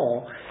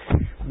Paul,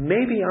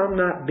 maybe I'm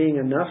not being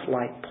enough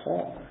like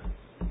Paul.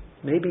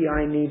 Maybe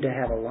I need to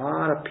have a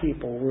lot of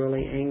people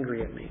really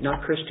angry at me.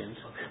 Not Christians.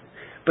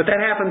 But that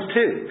happens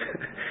too.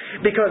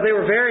 Because they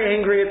were very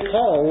angry at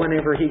Paul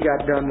whenever he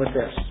got done with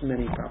this.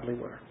 Many probably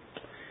were.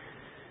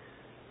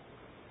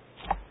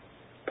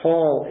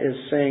 Paul is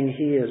saying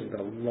he is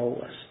the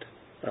lowest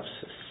of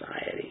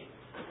society.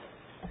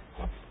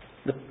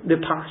 The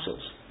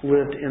apostles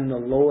lived in the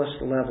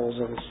lowest levels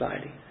of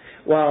society.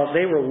 While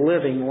they were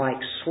living like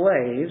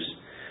slaves,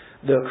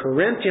 the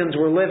Corinthians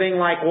were living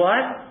like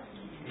what?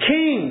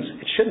 Kings.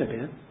 It shouldn't have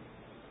been. It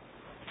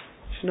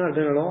should not have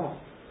been at all.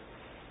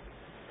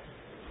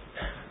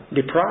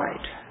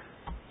 Deprived.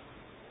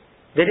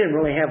 They didn't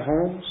really have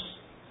homes.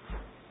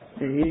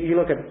 You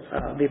look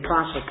at the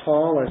Apostle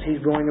Paul as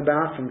he's going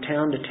about from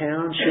town to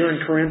town. Sure,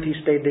 in Corinth he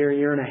stayed there a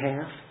year and a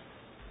half.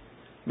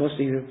 Most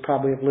of you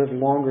probably have lived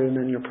longer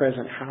than your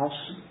present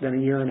house than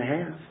a year and a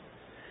half.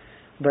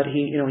 But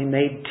he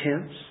made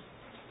tents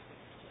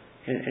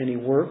and he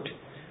worked.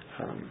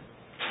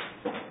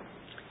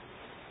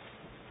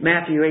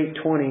 Matthew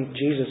 8:20,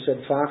 Jesus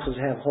said, "Foxes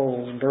have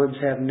holes and birds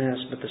have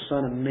nests, but the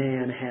Son of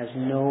Man has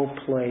no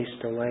place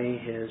to lay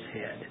His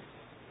head."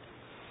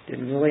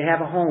 Didn't really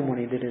have a home when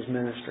He did His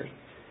ministry.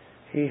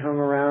 He hung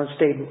around,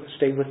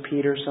 stayed with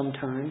Peter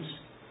sometimes.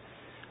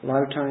 A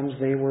lot of times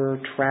they were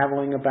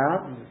traveling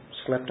about and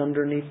slept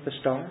underneath the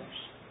stars.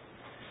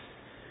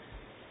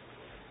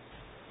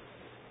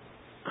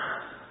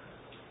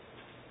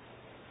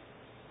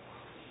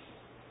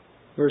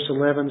 Verse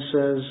 11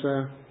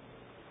 says,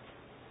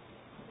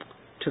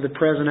 "To the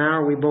present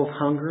hour we both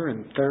hunger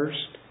and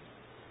thirst.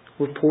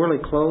 We're poorly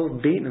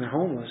clothed, beaten, and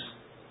homeless."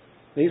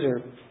 These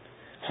are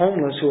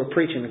homeless who are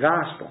preaching the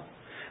gospel.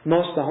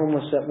 Most of the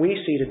homeless that we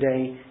see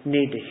today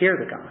need to hear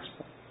the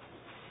gospel.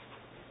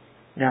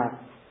 Now,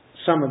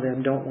 some of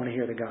them don't want to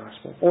hear the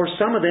gospel. Or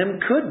some of them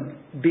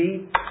could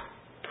be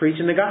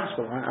preaching the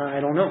gospel. I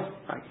don't know.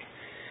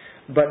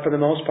 But for the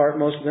most part,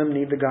 most of them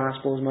need the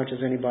gospel as much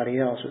as anybody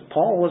else.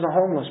 Paul was a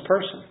homeless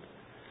person.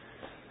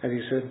 As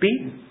he said,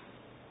 beaten,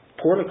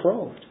 poorly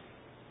clothed,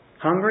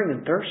 hungering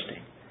and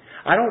thirsting.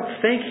 I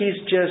don't think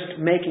he's just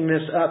making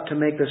this up to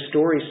make the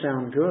story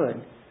sound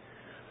good.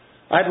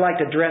 I'd like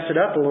to dress it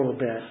up a little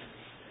bit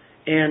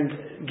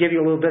and give you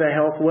a little bit of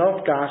health,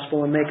 wealth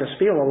gospel and make us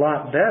feel a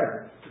lot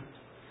better.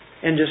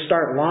 And just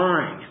start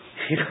lying.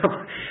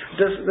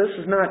 This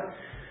is not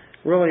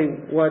really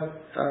what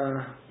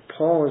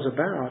Paul is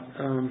about.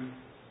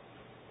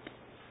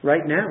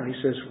 Right now, he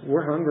says,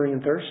 we're hungry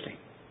and thirsty.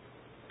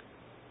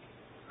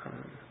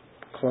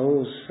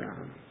 Clothes,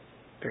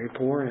 very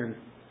poor and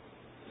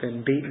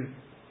been beaten.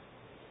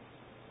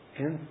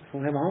 And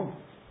don't have a home.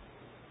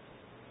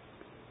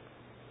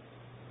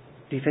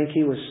 Do you think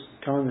he was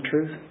telling the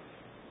truth?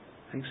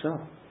 I think so.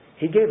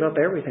 He gave up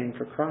everything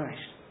for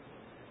Christ.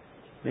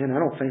 Man, I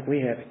don't think we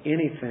have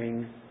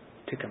anything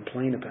to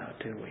complain about,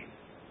 do we?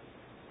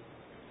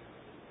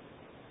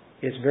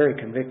 It's very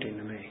convicting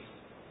to me.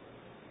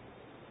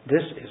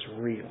 This is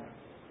real.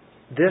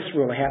 This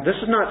really happened.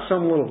 This is not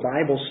some little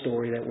Bible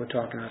story that we're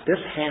talking about.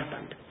 This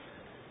happened.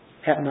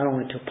 Happened not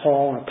only to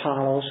Paul and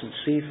Apollos and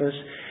Cephas,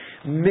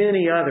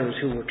 many others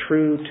who were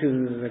true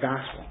to the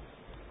gospel.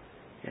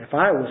 And if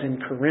I was in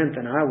Corinth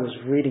and I was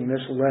reading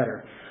this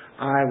letter,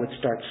 I would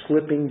start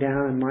slipping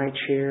down in my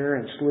chair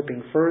and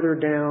slipping further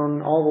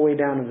down, all the way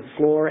down to the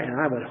floor, and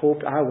I would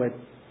hope I would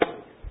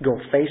go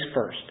face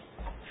first,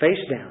 face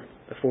down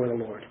before the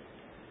Lord.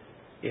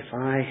 If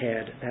I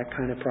had that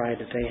kind of pride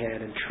that they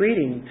had in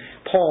treating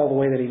Paul the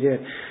way that he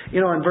did.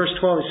 In verse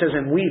 12 it says,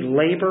 "And we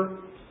labor,"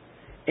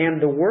 and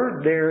the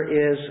word there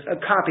is a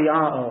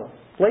kapiao.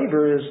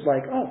 Labor is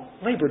like,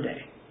 Labor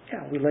Day.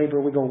 Yeah, we labor,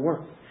 we go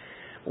work.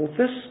 Well,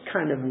 this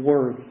kind of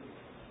word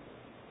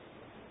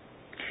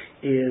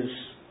is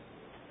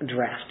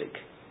drastic.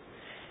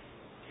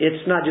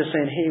 It's not just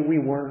saying, hey, we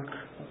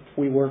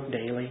work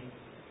daily.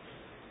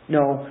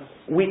 No,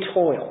 we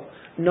toil.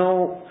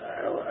 No,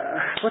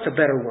 what's a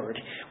better word?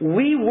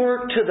 We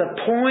work to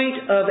the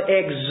point of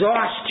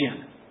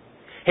exhaustion.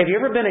 Have you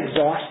ever been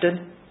exhausted?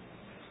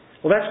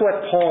 Well, that's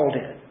what Paul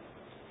did.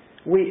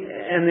 We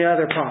and the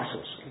other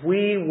apostles.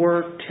 We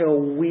worked till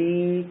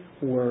we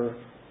were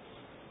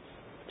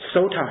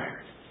so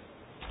tired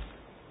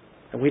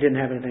that we didn't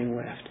have anything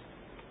left.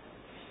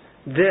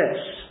 This,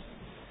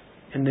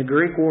 in the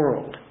Greek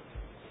world,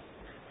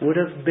 would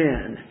have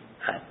been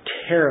a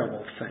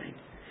terrible thing.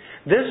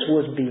 This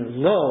was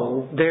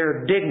below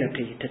their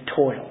dignity to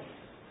toil.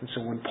 And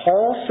so when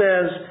Paul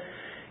says,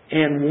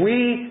 "And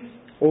we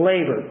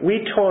labored,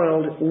 we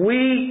toiled,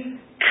 we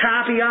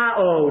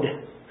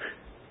kapiaoed,"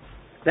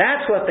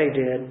 that's what they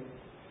did.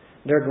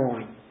 They're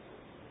going,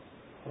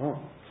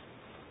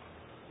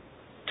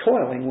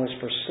 toiling was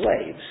for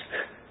slaves.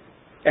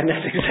 And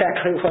that's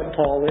exactly what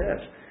Paul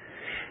is.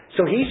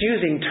 So he's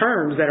using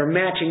terms that are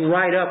matching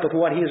right up with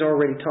what he's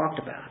already talked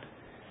about.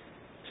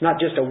 It's not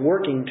just a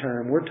working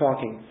term. We're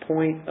talking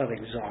point of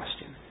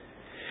exhaustion.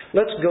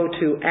 Let's go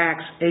to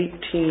Acts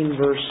 18,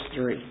 verse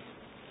 3.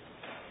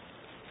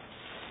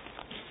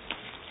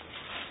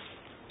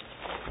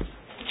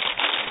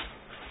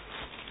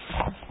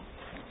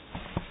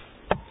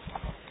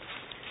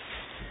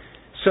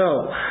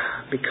 So,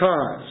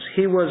 because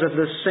he was of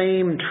the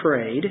same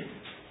trade,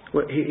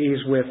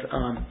 he's with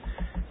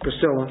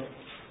Priscilla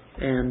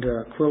and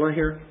Aquila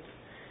here.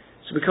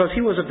 So because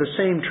he was of the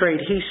same trade,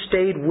 he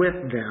stayed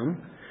with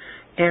them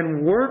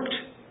and worked,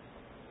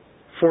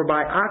 for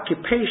by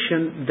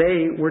occupation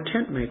they were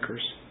tent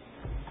makers.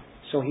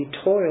 So he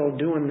toiled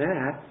doing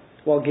that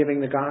while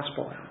giving the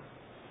gospel out.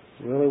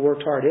 Really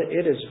worked hard.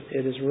 It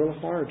is real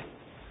hard.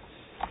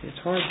 It's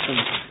hard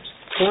sometimes.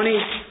 20,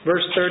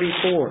 verse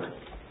 34.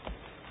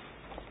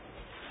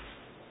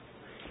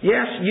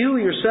 Yes, you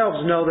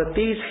yourselves know that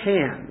these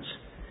hands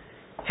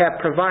have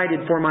provided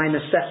for my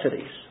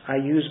necessities. I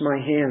use my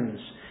hands.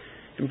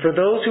 And for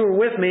those who are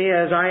with me,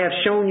 as I have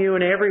shown you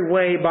in every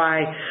way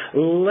by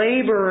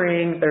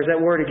laboring, there's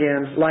that word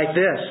again, like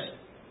this,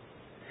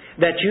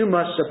 that you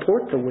must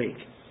support the weak.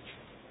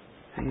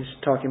 And he's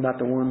talking about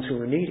the ones who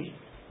are needy.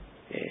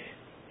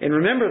 And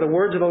remember the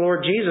words of the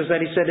Lord Jesus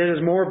that He said, it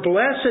is more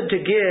blessed to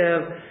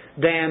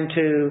give than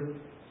to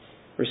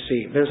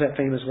receive. There's that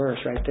famous verse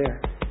right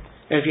there.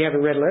 And if you have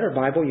a red letter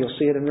Bible, you'll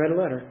see it in red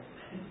letter.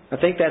 I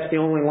think that's the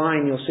only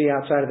line you'll see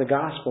outside of the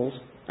Gospels,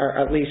 or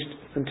at least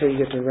until you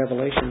get to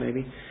Revelation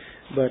maybe.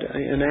 But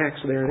in Acts,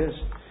 there it is.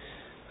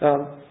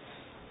 1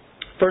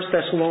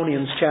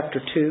 Thessalonians chapter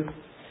 2,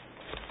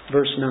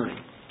 verse 9.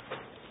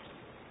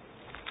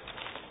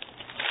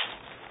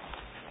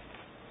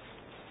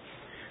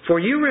 For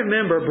you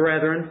remember,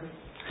 brethren,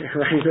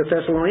 right, the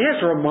Thessalonians, he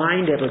has to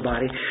remind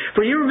everybody.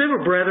 For you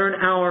remember, brethren,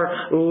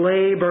 our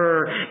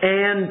labor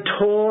and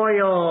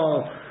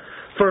toil.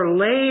 For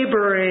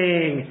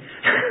laboring.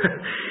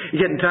 You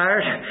getting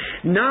tired?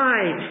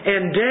 Night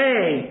and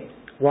day.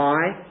 Why?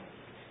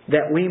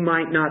 That we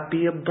might not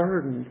be a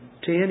burden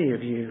to any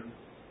of you.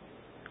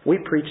 We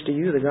preach to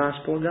you the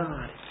gospel of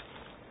God.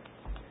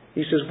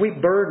 He says, we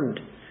burdened.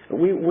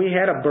 We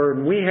had a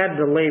burden. We had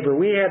the labor.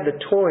 We had the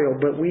toil,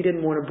 but we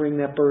didn't want to bring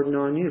that burden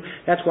on you.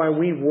 That's why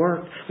we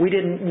worked. We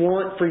didn't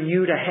want for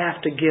you to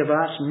have to give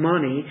us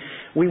money.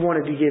 We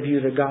wanted to give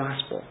you the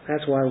gospel.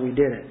 That's why we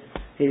did it.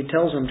 He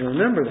tells them to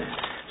remember that.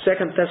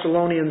 2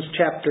 Thessalonians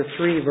chapter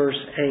 3, verse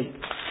 8.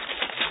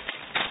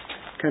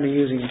 Kind of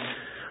using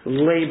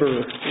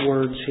labor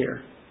words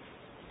here.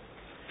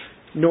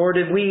 Nor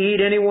did we eat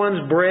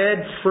anyone's bread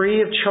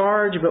free of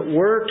charge, but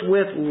worked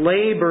with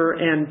labor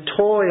and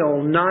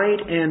toil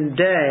night and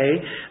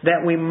day,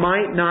 that we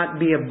might not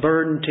be a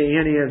burden to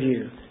any of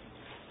you.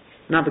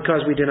 Not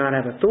because we do not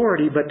have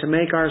authority, but to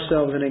make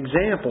ourselves an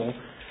example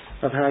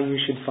of how you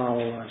should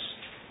follow us.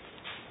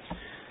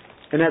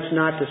 And that's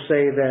not to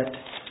say that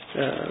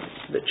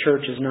the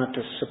church is not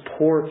to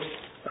support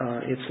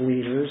its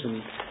leaders,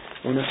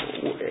 and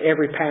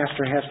every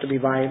pastor has to be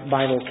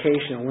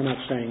bivocational. We're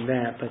not saying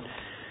that, but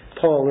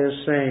Paul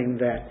is saying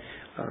that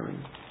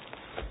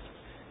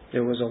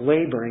there was a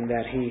laboring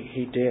that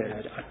he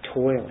did, a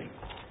toiling.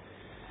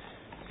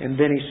 And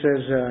then he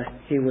says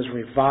he was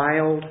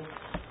reviled,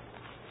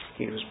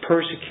 he was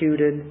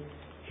persecuted,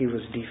 he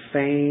was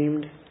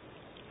defamed,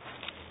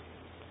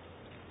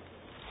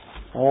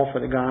 all for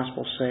the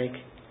gospel's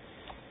sake.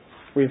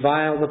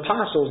 Reviled. The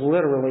apostles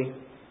literally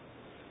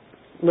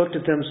looked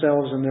at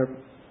themselves in their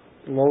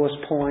lowest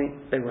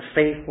point. They were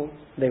faithful,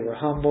 they were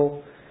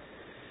humble.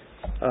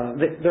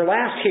 They're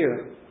last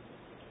here,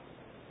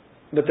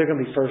 but they're going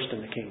to be first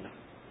in the kingdom.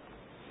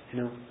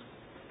 You know,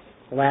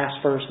 last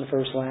first and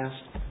first last.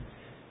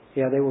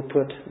 Yeah, they were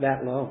put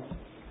that low.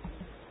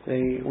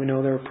 We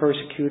know they were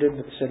persecuted,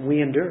 but they said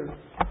we endured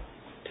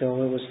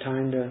till it was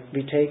time to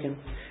be taken.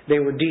 They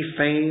were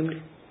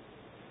defamed.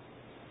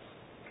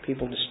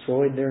 People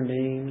destroyed their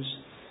names.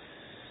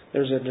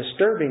 There's a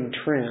disturbing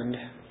trend,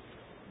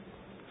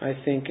 I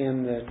think,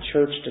 in the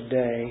church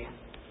today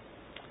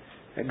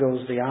that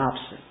goes the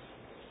opposite.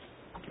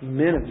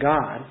 Men of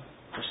God,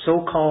 the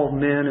so-called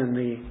men in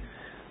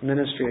the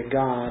ministry of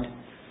God,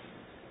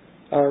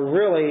 are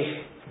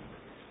really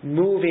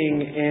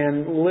moving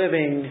and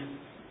living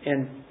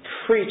and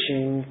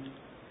preaching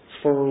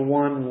for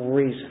one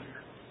reason.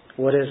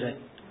 What is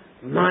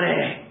it?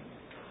 Money.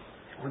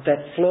 They want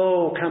that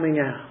flow coming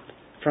out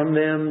from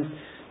them,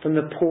 from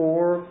the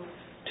poor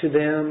to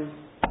them.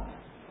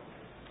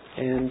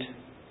 And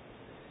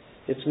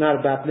it's not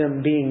about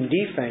them being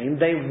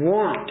defamed. They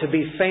want to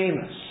be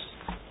famous.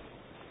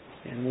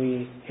 And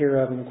we hear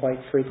of them quite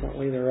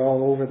frequently. They're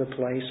all over the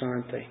place,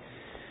 aren't they?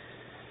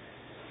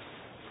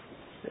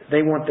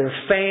 They want their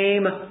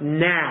fame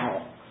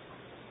now.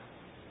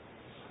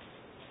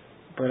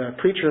 But a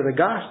preacher of the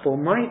gospel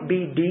might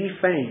be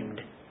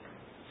defamed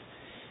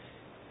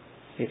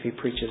if he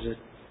preaches it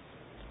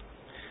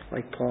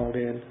like Paul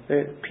did.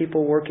 They're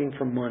people working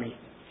for money.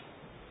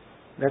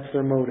 That's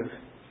their motive.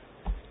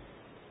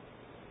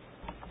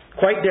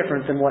 Quite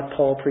different than what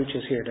Paul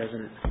preaches here,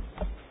 doesn't it?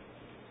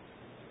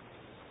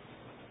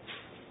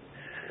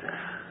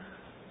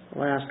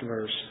 Last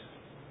verse.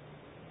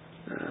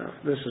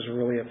 This is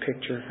really a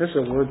picture. This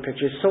is a word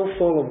picture. It's so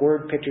full of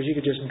word pictures. You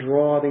could just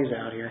draw these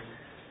out here.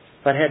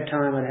 If I'd had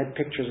time, I'd had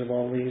pictures of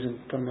all these and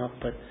put them up.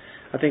 But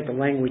I think the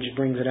language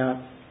brings it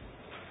out.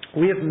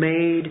 We've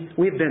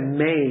been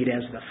made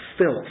as the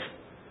filth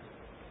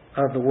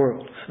of the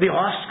world. The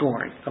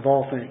offscoring of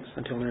all things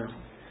until now.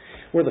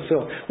 We're the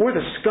filth. We're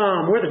the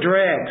scum. We're the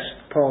dregs,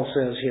 Paul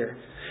says here.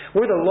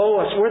 We're the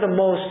lowest. We're the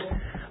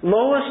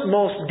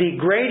most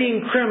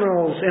degrading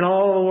criminals in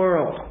all the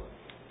world,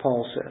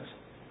 Paul says.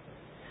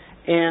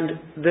 And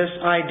this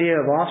idea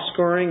of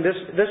offscouring, this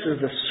is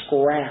the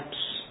scraps.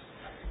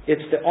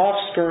 It's the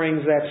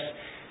offscourings that's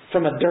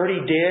from a dirty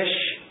dish,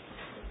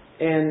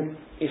 and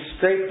you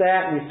scrape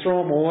that and you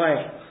throw them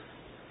away.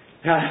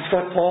 Now that's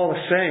what Paul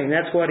is saying.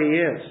 That's what he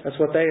is. That's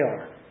what they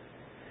are.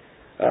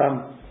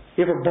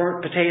 You ever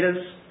burnt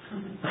potatoes?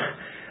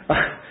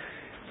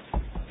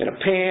 In a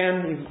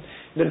pan, you've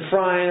been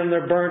frying them,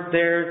 they're burnt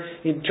there.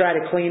 You try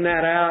to clean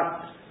that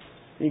out.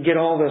 You get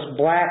all this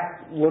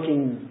black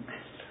looking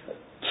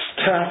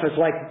stuff. It's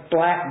like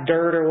black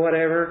dirt or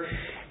whatever.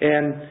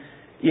 And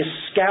you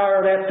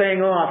scour that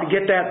thing off. You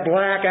get that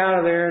black out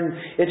of there and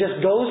it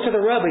just goes to the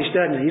rubbish,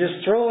 doesn't it? You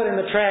just throw it in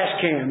the trash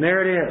can.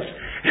 There it is.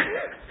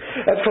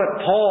 That's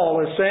what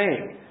Paul is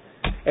saying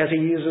as he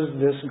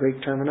uses this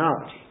Greek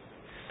terminology.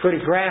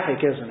 Pretty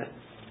graphic, isn't it?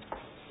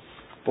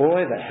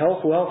 Boy, the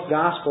health, wealth,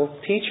 gospel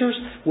teachers,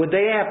 would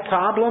they have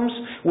problems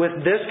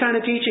with this kind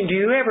of teaching? Do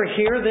you ever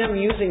hear them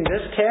using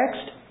this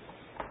text?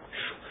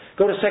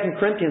 Go to 2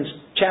 Corinthians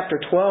chapter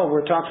 12 where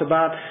it talks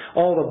about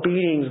all the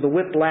beatings, the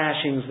whip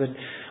lashings, the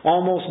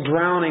almost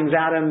drownings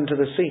out into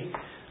the sea.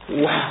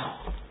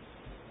 Wow.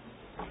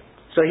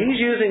 So he's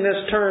using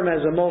this term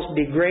as the most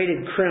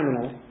degraded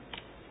criminal,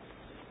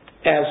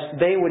 as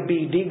they would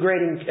be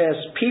degrading, as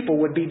people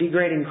would be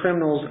degrading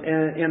criminals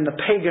in the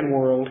pagan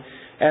world,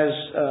 as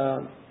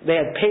they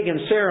had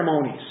pagan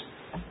ceremonies.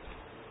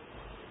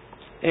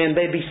 And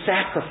they'd be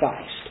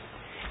sacrificed.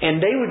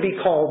 And they would be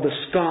called the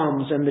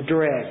scums and the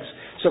dregs.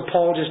 So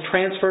Paul just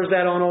transfers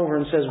that on over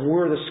and says,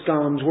 we're the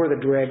scums, we're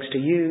the dregs to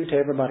you, to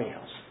everybody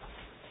else.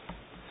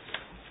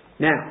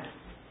 Now,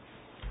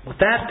 with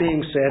that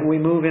being said, we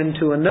move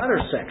into another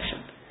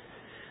section.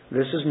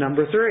 This is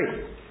number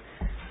 3.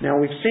 Now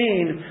we've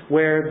seen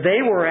where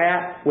they were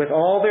at with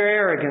all their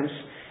arrogance,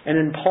 and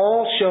then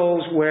Paul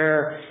shows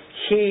where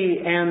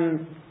he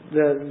and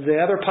the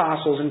other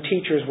apostles and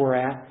teachers were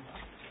at,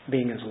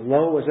 being as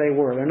low as they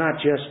were. They're not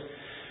just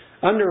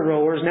under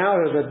rowers, now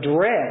they're the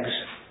dregs.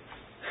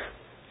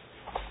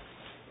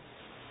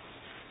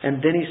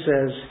 And then he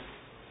says,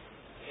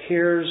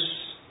 here's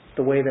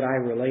the way that I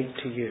relate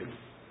to you.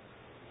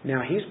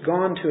 Now he's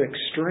gone to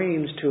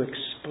extremes to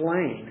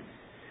explain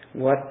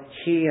what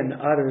he and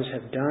others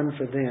have done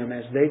for them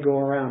as they go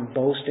around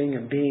boasting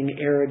and being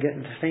arrogant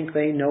and think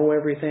they know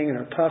everything and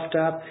are puffed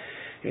up.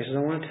 He says, I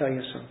want to tell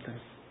you something.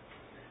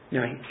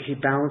 Now he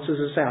balances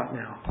us out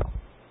now.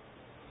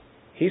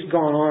 He's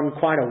gone on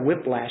quite a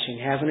whiplashing,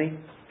 hasn't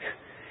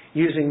he?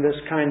 Using this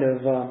kind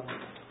of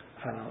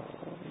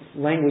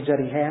language that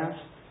he has.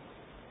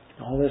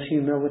 All this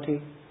humility.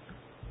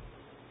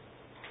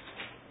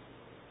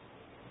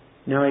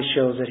 Now he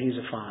shows that he's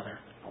a father.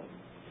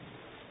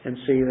 And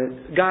see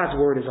that God's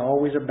Word is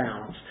always a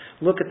balance.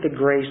 Look at the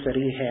grace that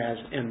He has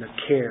and the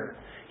care.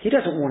 He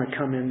doesn't want to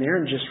come in there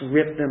and just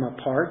rip them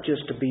apart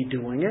just to be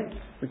doing it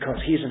because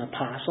He's an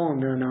apostle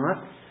and they're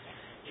not.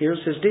 Here's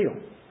His deal.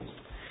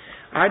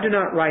 I do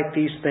not write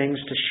these things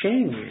to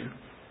shame you,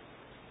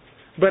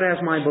 but as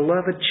my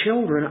beloved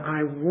children,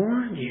 I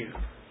warn you.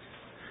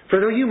 For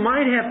though you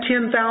might have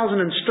 10,000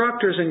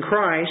 instructors in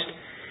Christ,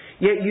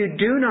 yet you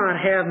do not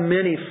have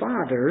many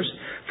fathers,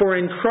 for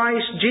in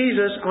Christ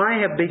Jesus I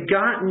have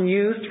begotten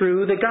you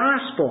through the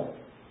gospel.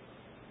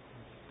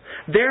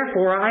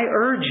 Therefore I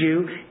urge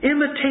you,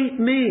 imitate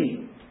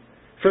me.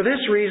 For this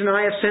reason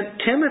I have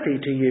sent Timothy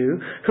to you,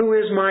 who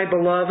is my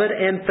beloved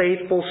and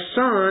faithful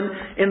son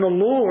in the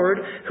Lord,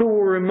 who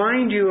will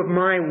remind you of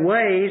my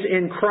ways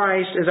in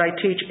Christ as I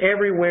teach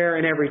everywhere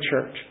in every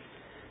church.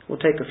 We'll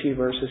take a few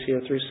verses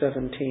here through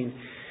 17.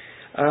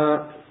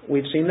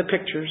 We've seen the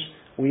pictures.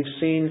 We've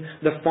seen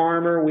the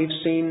farmer. We've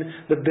seen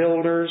the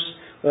builders,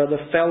 the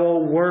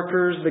fellow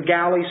workers, the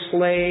galley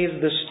slaves,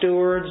 the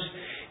stewards.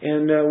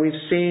 And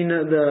we've seen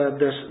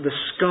the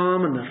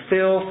scum and the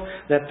filth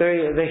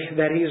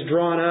that he's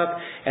drawn up.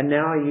 And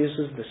now he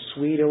uses the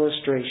sweet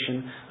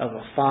illustration of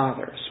a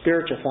father, a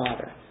spiritual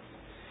father.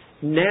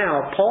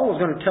 Now, Paul is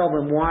going to tell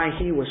them why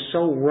he was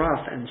so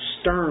rough and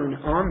stern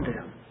on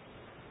them.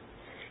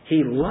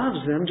 He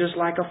loves them just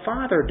like a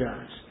father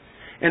does.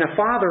 And a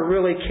father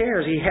really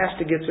cares. He has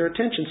to get their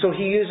attention. So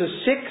he uses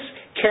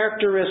 6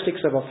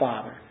 characteristics of a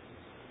father.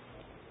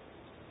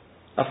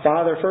 A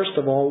father, first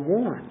of all,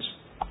 warns.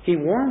 He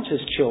warns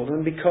his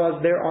children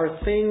because there are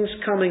things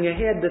coming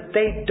ahead that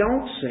they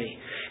don't see.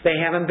 They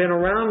haven't been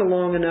around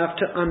long enough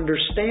to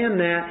understand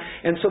that,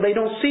 and so they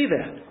don't see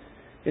that.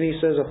 And he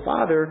says a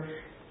father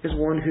is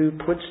one who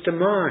puts to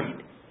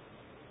mind.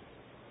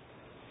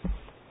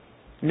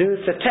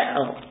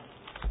 Nutheteo,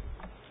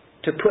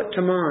 to put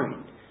to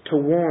mind, to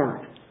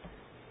warn.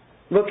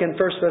 Look in 1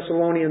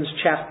 Thessalonians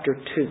chapter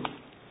 2.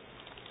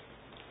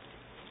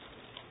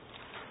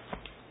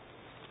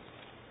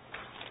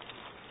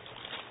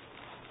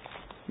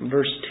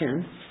 Verse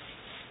 10.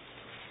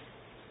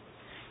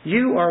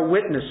 You are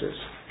witnesses,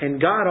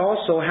 and God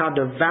also, how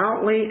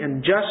devoutly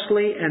and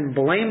justly and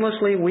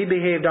blamelessly we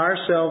behaved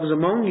ourselves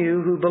among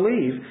you who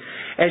believe,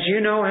 as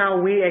you know how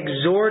we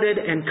exhorted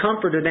and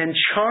comforted and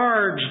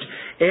charged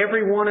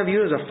every one of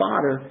you as a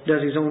father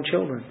does his own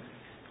children.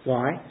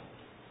 Why?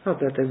 Oh,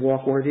 that they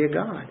walk worthy of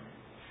God.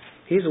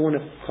 He's the one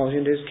that calls you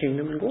into His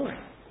kingdom and glory.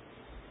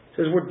 He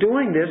says, we're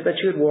doing this that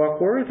you'd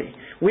walk worthy.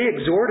 We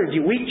exhorted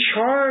you. We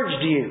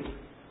charged you.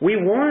 We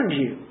warned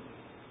you.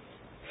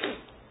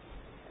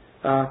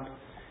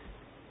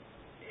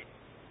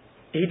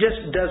 He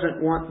just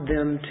doesn't want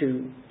them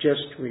to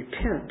just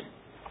repent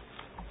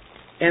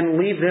and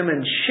leave them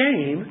in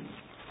shame.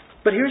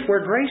 But here's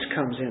where grace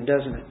comes in,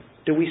 doesn't it?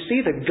 Do we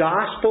see the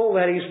gospel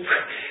that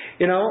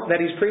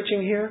he's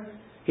preaching here?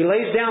 He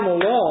lays down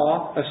the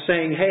law of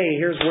saying, hey,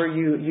 here's where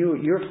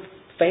you're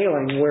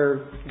failing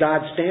where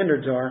God's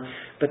standards are.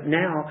 But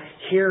now,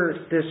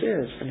 here this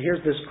is. And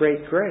here's this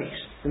great grace.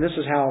 And this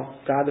is how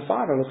God the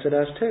Father looks at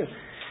us too.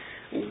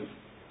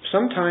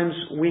 Sometimes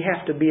we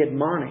have to be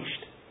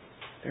admonished.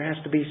 There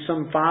has to be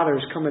some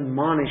fathers come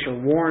admonish or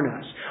warn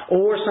us.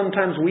 Or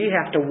sometimes we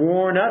have to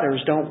warn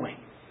others, don't we?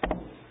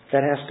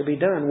 That has to be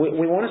done.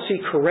 We want to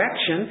see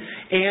correction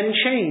and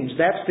change.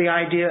 That's the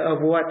idea of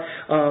what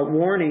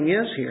warning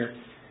is here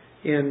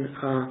in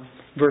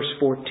verse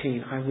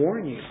 14. I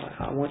warn you.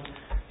 I want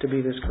to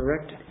be this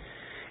corrected.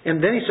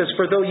 And then he says,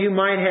 for though you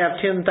might have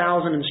 10,000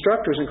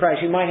 instructors in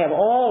Christ, you might have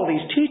all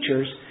these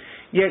teachers,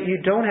 yet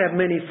you don't have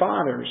many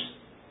fathers.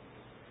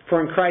 For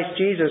in Christ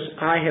Jesus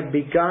I have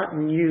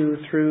begotten you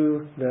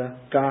through the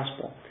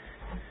gospel.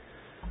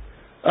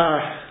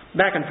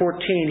 Back in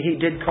 14, he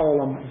did call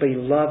them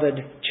beloved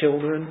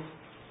children.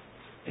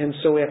 And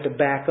so we have to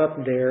back up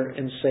there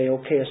and say,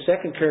 okay, a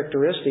second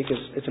characteristic is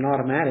it's an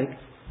automatic.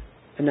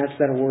 And that's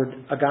that word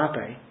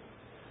agape.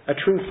 A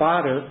true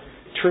father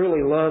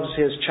truly loves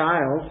his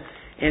child.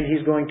 And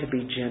he's going to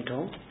be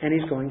gentle. And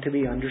he's going to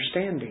be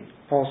understanding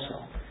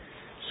also.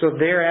 So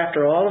there,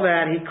 after all of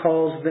that,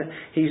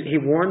 he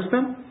warns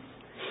them.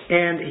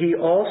 And he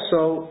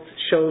also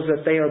shows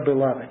that they are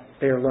beloved.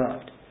 They are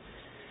loved.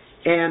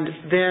 And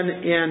then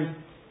in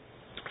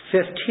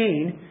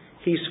 15,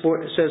 he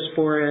says,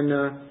 for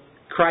in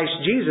Christ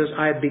Jesus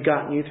I have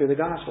begotten you through the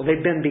gospel.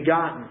 They've been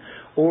begotten.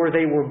 Or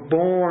they were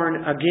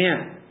born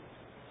again.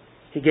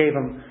 He gave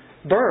them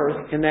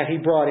birth in that he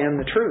brought in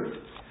the truth.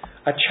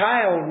 A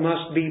child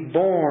must be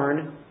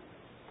born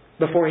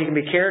before he can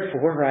be cared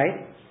for,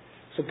 right?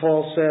 So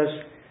Paul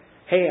says,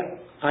 hey,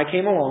 I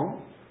came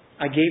along,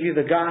 I gave you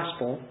the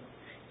gospel,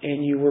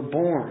 and you were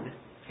born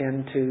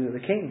into the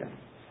kingdom.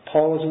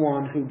 Paul is the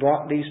one who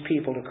brought these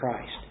people to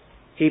Christ.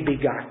 He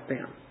begot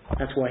them.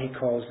 That's why he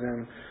calls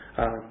them,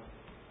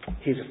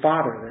 he's a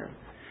father of them.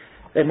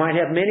 They might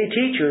have many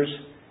teachers,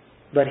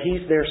 but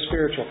he's their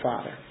spiritual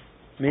father.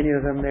 Many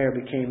of them there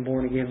became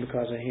born again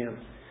because of him.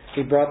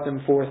 He brought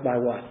them forth by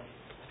what?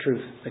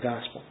 Truth, the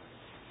gospel.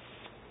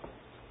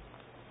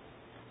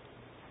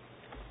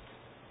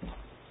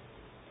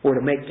 We're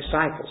to make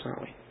disciples,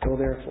 aren't we? Go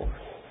therefore,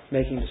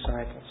 making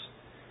disciples,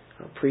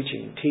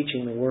 preaching,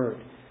 teaching the word.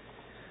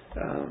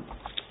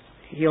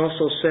 He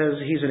also says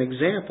he's an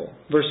example.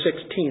 Verse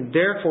 16,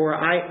 therefore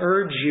I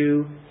urge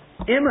you,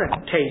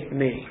 imitate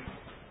me,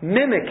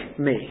 mimic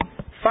me,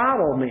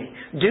 follow me,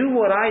 do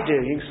what I do.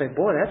 You can say,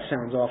 boy, that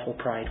sounds awful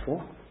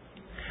prideful.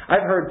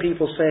 I've heard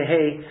people say,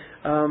 hey,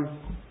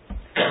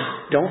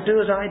 don't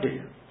do as I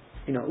do.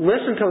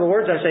 Listen to the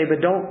words I say,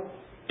 but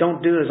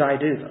don't do as I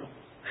do, though.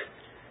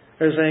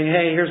 They're saying,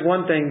 hey, here's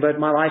one thing, but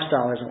my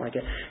lifestyle isn't like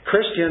it.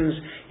 Christians,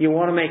 you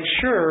want to make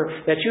sure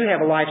that you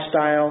have a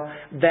lifestyle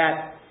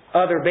that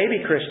other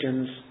baby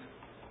Christians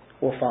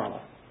will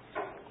follow.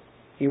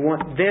 You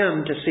want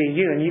them to see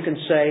you. And you can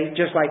say,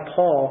 just like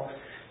Paul,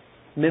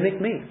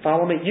 mimic me,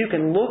 follow me. You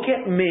can look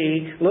at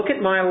me, look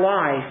at my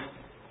life.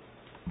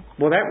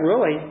 Well, that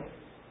really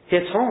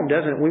hits home,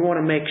 doesn't it? We want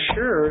to make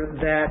sure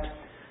that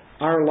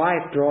our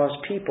life draws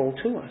people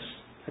to us,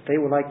 that they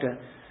would like to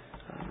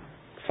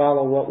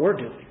follow what we're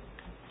doing.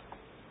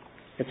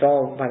 It's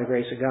all by the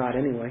grace of God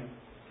anyway.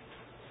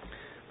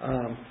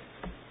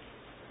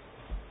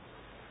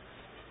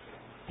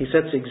 He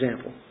sets the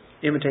example.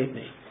 Imitate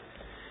me.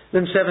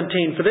 Then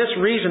 17, for this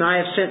reason I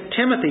have sent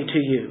Timothy to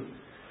you,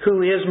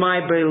 who is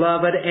my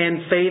beloved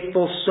and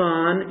faithful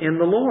son in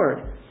the Lord.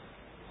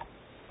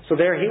 So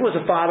there he was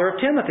a father of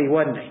Timothy,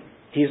 wasn't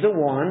he? He's the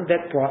one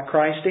that brought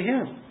Christ to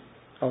him.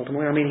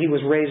 Ultimately, he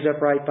was raised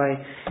upright by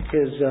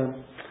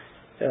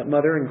his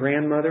mother and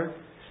grandmother.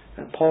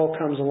 Paul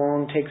comes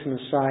along, takes him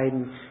aside,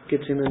 and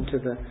gets him into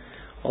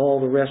all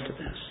the rest of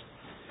this.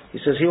 He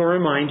says, he will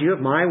remind you of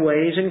my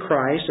ways in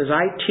Christ as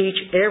I teach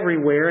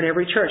everywhere in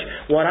every church.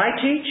 What I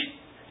teach,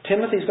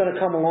 Timothy's going to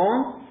come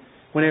along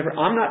Whenever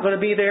I'm not going to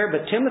be there,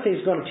 but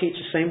Timothy's going to teach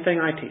the same thing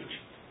I teach.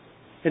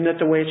 Isn't that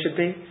the way it should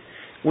be?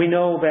 We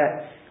know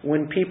that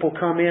when people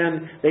come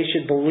in, they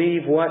should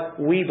believe what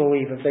we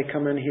believe if they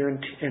come in here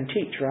and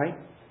teach, right?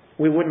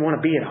 We wouldn't want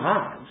to be at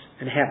odds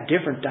and have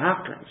different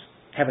doctrines,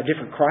 have a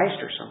different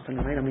Christ or something,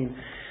 right? I mean,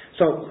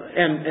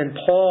 and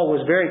Paul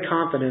was very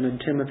confident in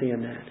Timothy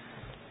in that.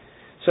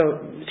 So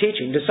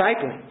teaching,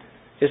 discipling,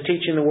 is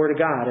teaching the Word of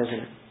God, isn't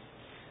it?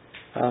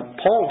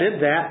 Paul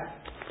did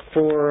that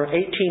for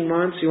 18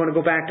 months. You want to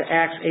go back to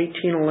Acts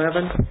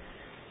 18:11?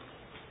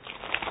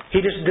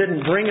 He just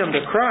didn't bring them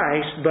to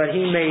Christ, but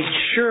he made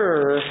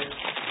sure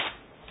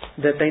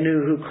that they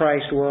knew who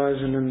Christ was,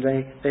 and then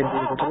they'd be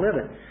able to live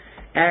it.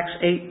 Acts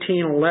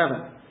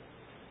 18:11.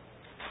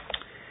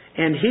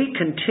 And he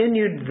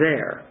continued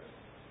there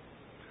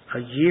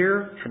 1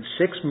 year and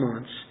 6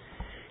 months,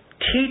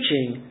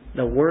 teaching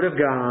the Word of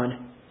God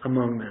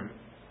among them.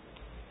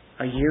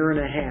 1.5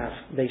 years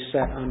they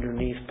sat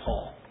underneath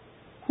Paul.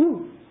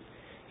 Whew!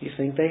 You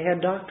think they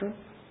had doctrine?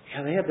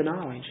 Yeah, they had the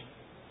knowledge.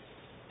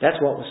 That's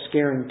what was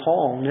scaring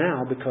Paul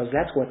now, because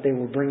that's what they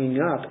were bringing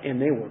up,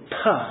 and they were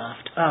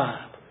puffed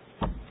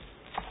up.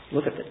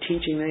 Look at the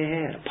teaching they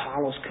had.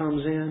 Apollos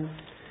comes in.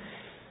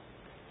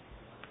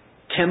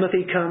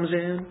 Timothy comes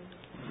in.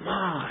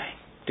 My!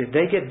 Did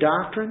they get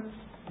doctrine?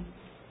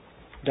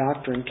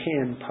 Doctrine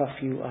can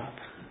puff you up.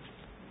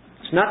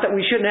 It's not that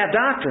we shouldn't have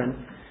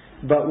doctrine,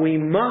 but we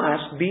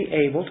must be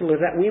able to live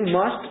that. We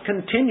must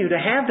continue to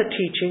have the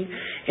teaching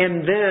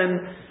and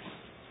then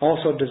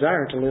also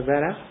desire to live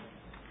that out.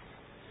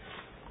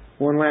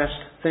 One last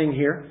thing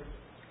here.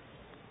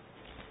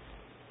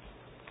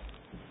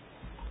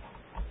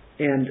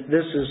 And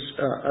this is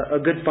a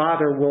good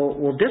father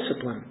will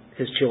discipline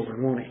his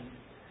children, won't he?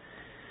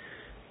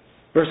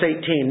 Verse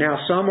 18. Now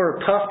some are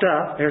puffed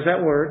up, there's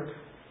that word,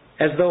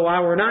 as though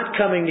I were not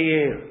coming to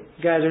you.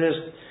 You guys are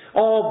just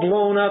all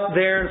blown up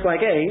there. It's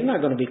like, hey, you're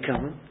not going to be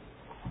coming.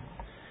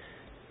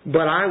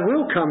 But I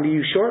will come to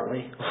you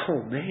shortly.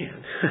 Oh,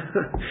 man.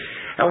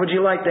 How would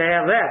you like to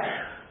have that?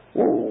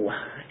 Whoa.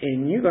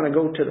 And you're going to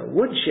go to the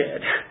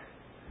woodshed.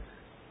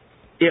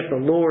 If the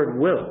Lord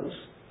wills.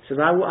 He says,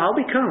 I'll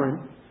be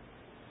coming.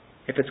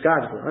 If it's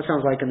God's will. That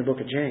sounds like in the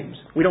book of James.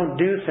 We don't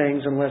do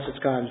things unless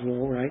it's God's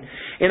will, right?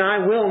 And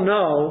I will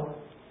know,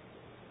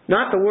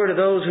 not the word of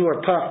those who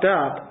are puffed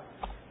up,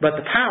 but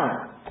the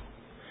power.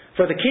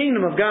 For the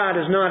kingdom of God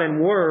is not in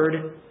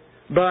word,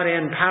 but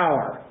in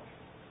power.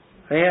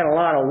 They had a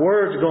lot of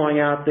words going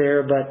out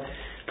there, but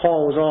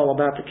Paul was all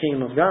about the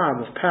kingdom of God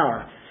with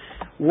power.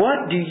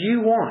 What do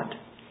you want?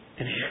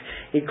 And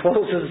he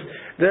closes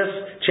this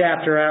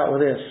chapter out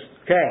with this.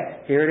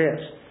 Okay, here it is.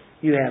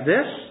 You have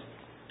this,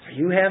 or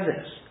you have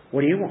this.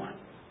 What do you want?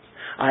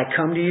 I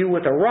come to you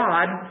with a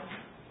rod.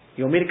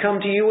 You want me to come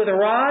to you with a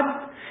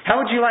rod? How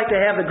would you like to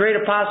have the great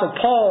apostle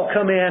Paul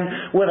come in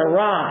with a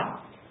rod?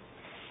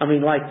 I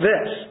mean, like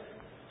this.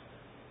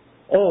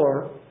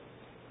 Or,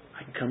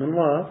 I can come in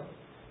love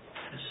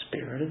and a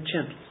spirit of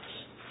gentleness.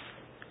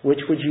 Which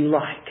would you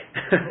like?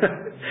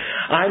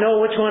 I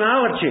know which one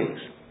I would choose.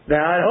 That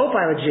I hope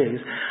I would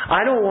choose.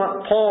 I don't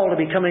want Paul to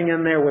be coming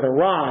in there with a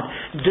rod.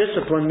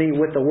 Discipline me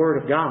with the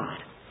Word of God.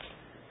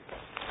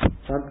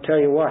 So I'll tell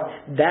you what,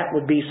 that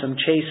would be some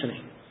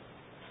chastening.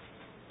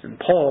 And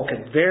Paul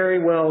could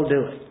very well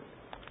do it.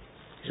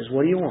 He says,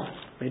 what do you want?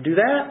 Let me do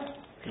that?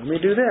 Let me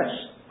do this.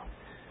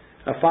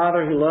 A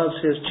father who loves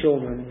his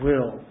children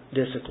will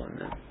discipline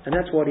them. And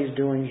that's what he's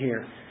doing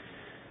here.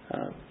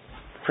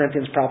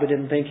 Corinthians probably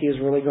didn't think he was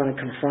really going to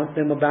confront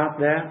them about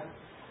that.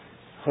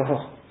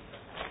 Oh,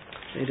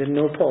 they didn't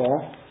know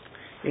Paul.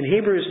 In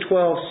Hebrews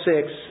 12:6,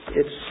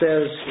 it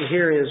says,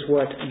 here is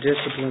what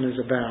discipline is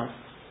about.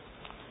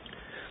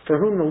 For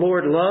whom the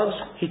Lord loves,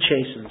 He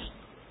chastens,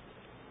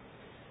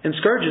 and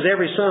scourges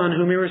every son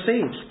whom He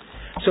receives.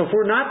 So if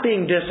we're not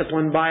being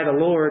disciplined by the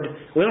Lord,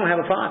 we don't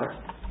have a father.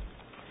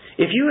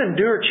 If you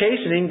endure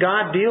chastening,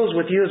 God deals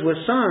with you as with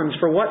sons.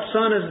 For what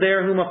son is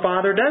there whom a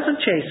father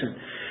doesn't chasten?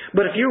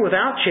 But if you're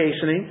without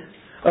chastening,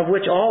 of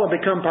which all have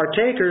become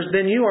partakers,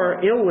 then you are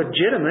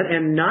illegitimate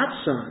and not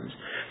sons.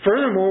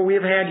 Furthermore, we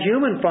have had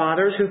human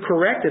fathers who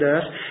corrected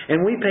us,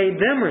 and we paid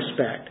them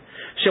respect.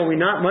 Shall we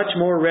not much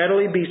more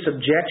readily be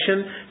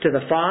subjection to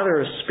the Father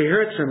of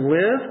spirits and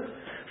live?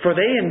 For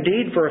they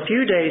indeed for a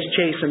few days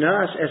chasten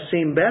us as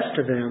seemed best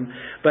to them,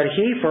 but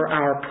He for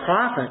our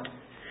profit,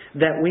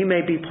 that we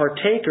may be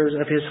partakers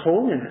of His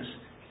holiness.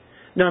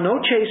 Now no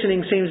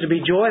chastening seems to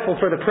be joyful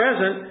for the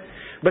present,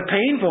 but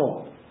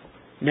painful.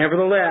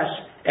 Nevertheless,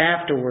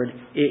 afterward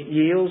it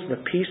yields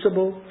the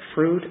peaceable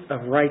fruit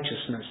of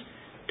righteousness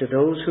to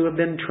those who have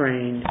been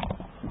trained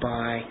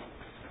by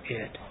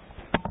it.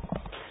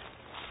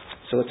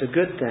 So it's a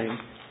good thing.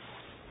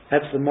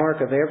 That's the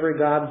mark of every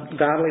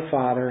godly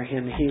father,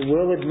 and he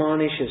will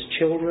admonish his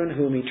children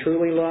whom he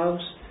truly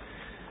loves.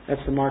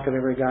 That's the mark of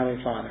every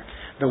godly father.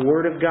 The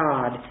Word of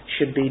God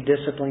should be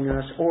disciplining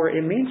us, or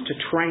it means to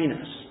train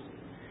us.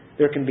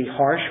 There can be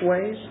harsh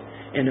ways,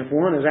 and if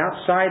one is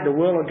outside the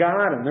will of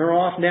God and they're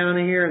off down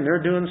here and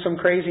they're doing some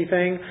crazy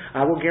thing,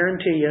 I will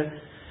guarantee you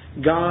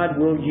God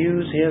will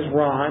use His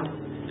rod.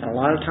 And a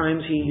lot of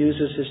times He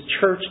uses His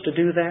church to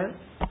do that.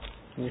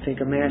 We think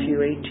of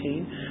Matthew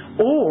 18.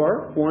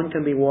 Or one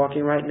can be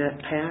walking right in that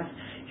path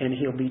and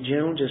He'll be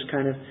gentle, just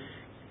kind of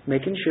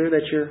making sure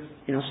that you're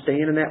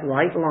staying in that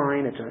right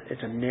line.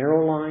 It's a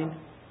narrow line,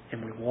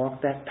 and we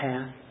walk that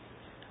path.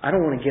 I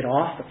don't want to get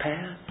off the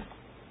path.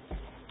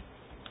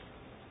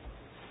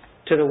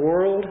 To the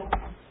world,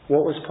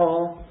 what was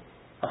Paul?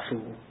 A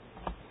fool.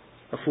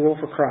 A fool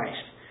for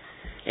Christ.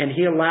 And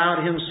he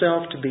allowed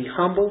himself to be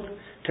humbled,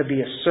 to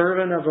be a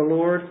servant of the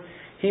Lord.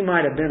 He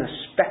might have been a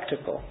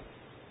spectacle,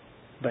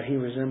 but he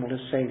resembled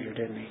his Savior,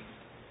 didn't he?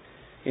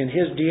 In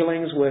his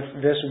dealings with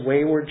this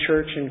wayward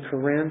church in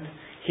Corinth,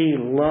 he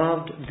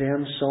loved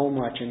them so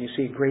much. And you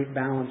see a great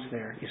balance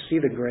there. You see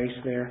the grace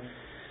there.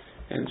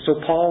 And so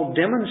Paul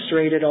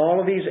demonstrated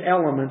all of these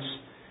elements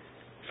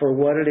for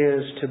what it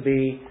is to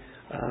be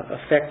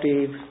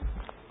effective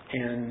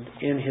and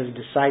in his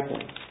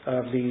discipling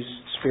of these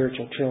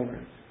spiritual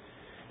children.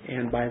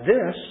 And by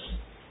this,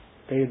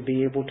 they would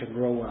be able to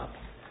grow up.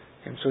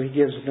 And so he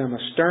gives them a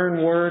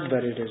stern word,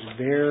 but it is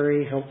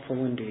very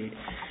helpful indeed.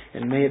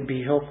 And may it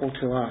be helpful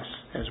to us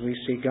as we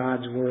see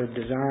God's Word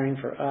desiring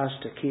for us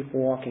to keep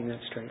walking that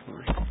straight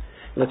line.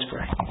 Let's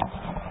pray.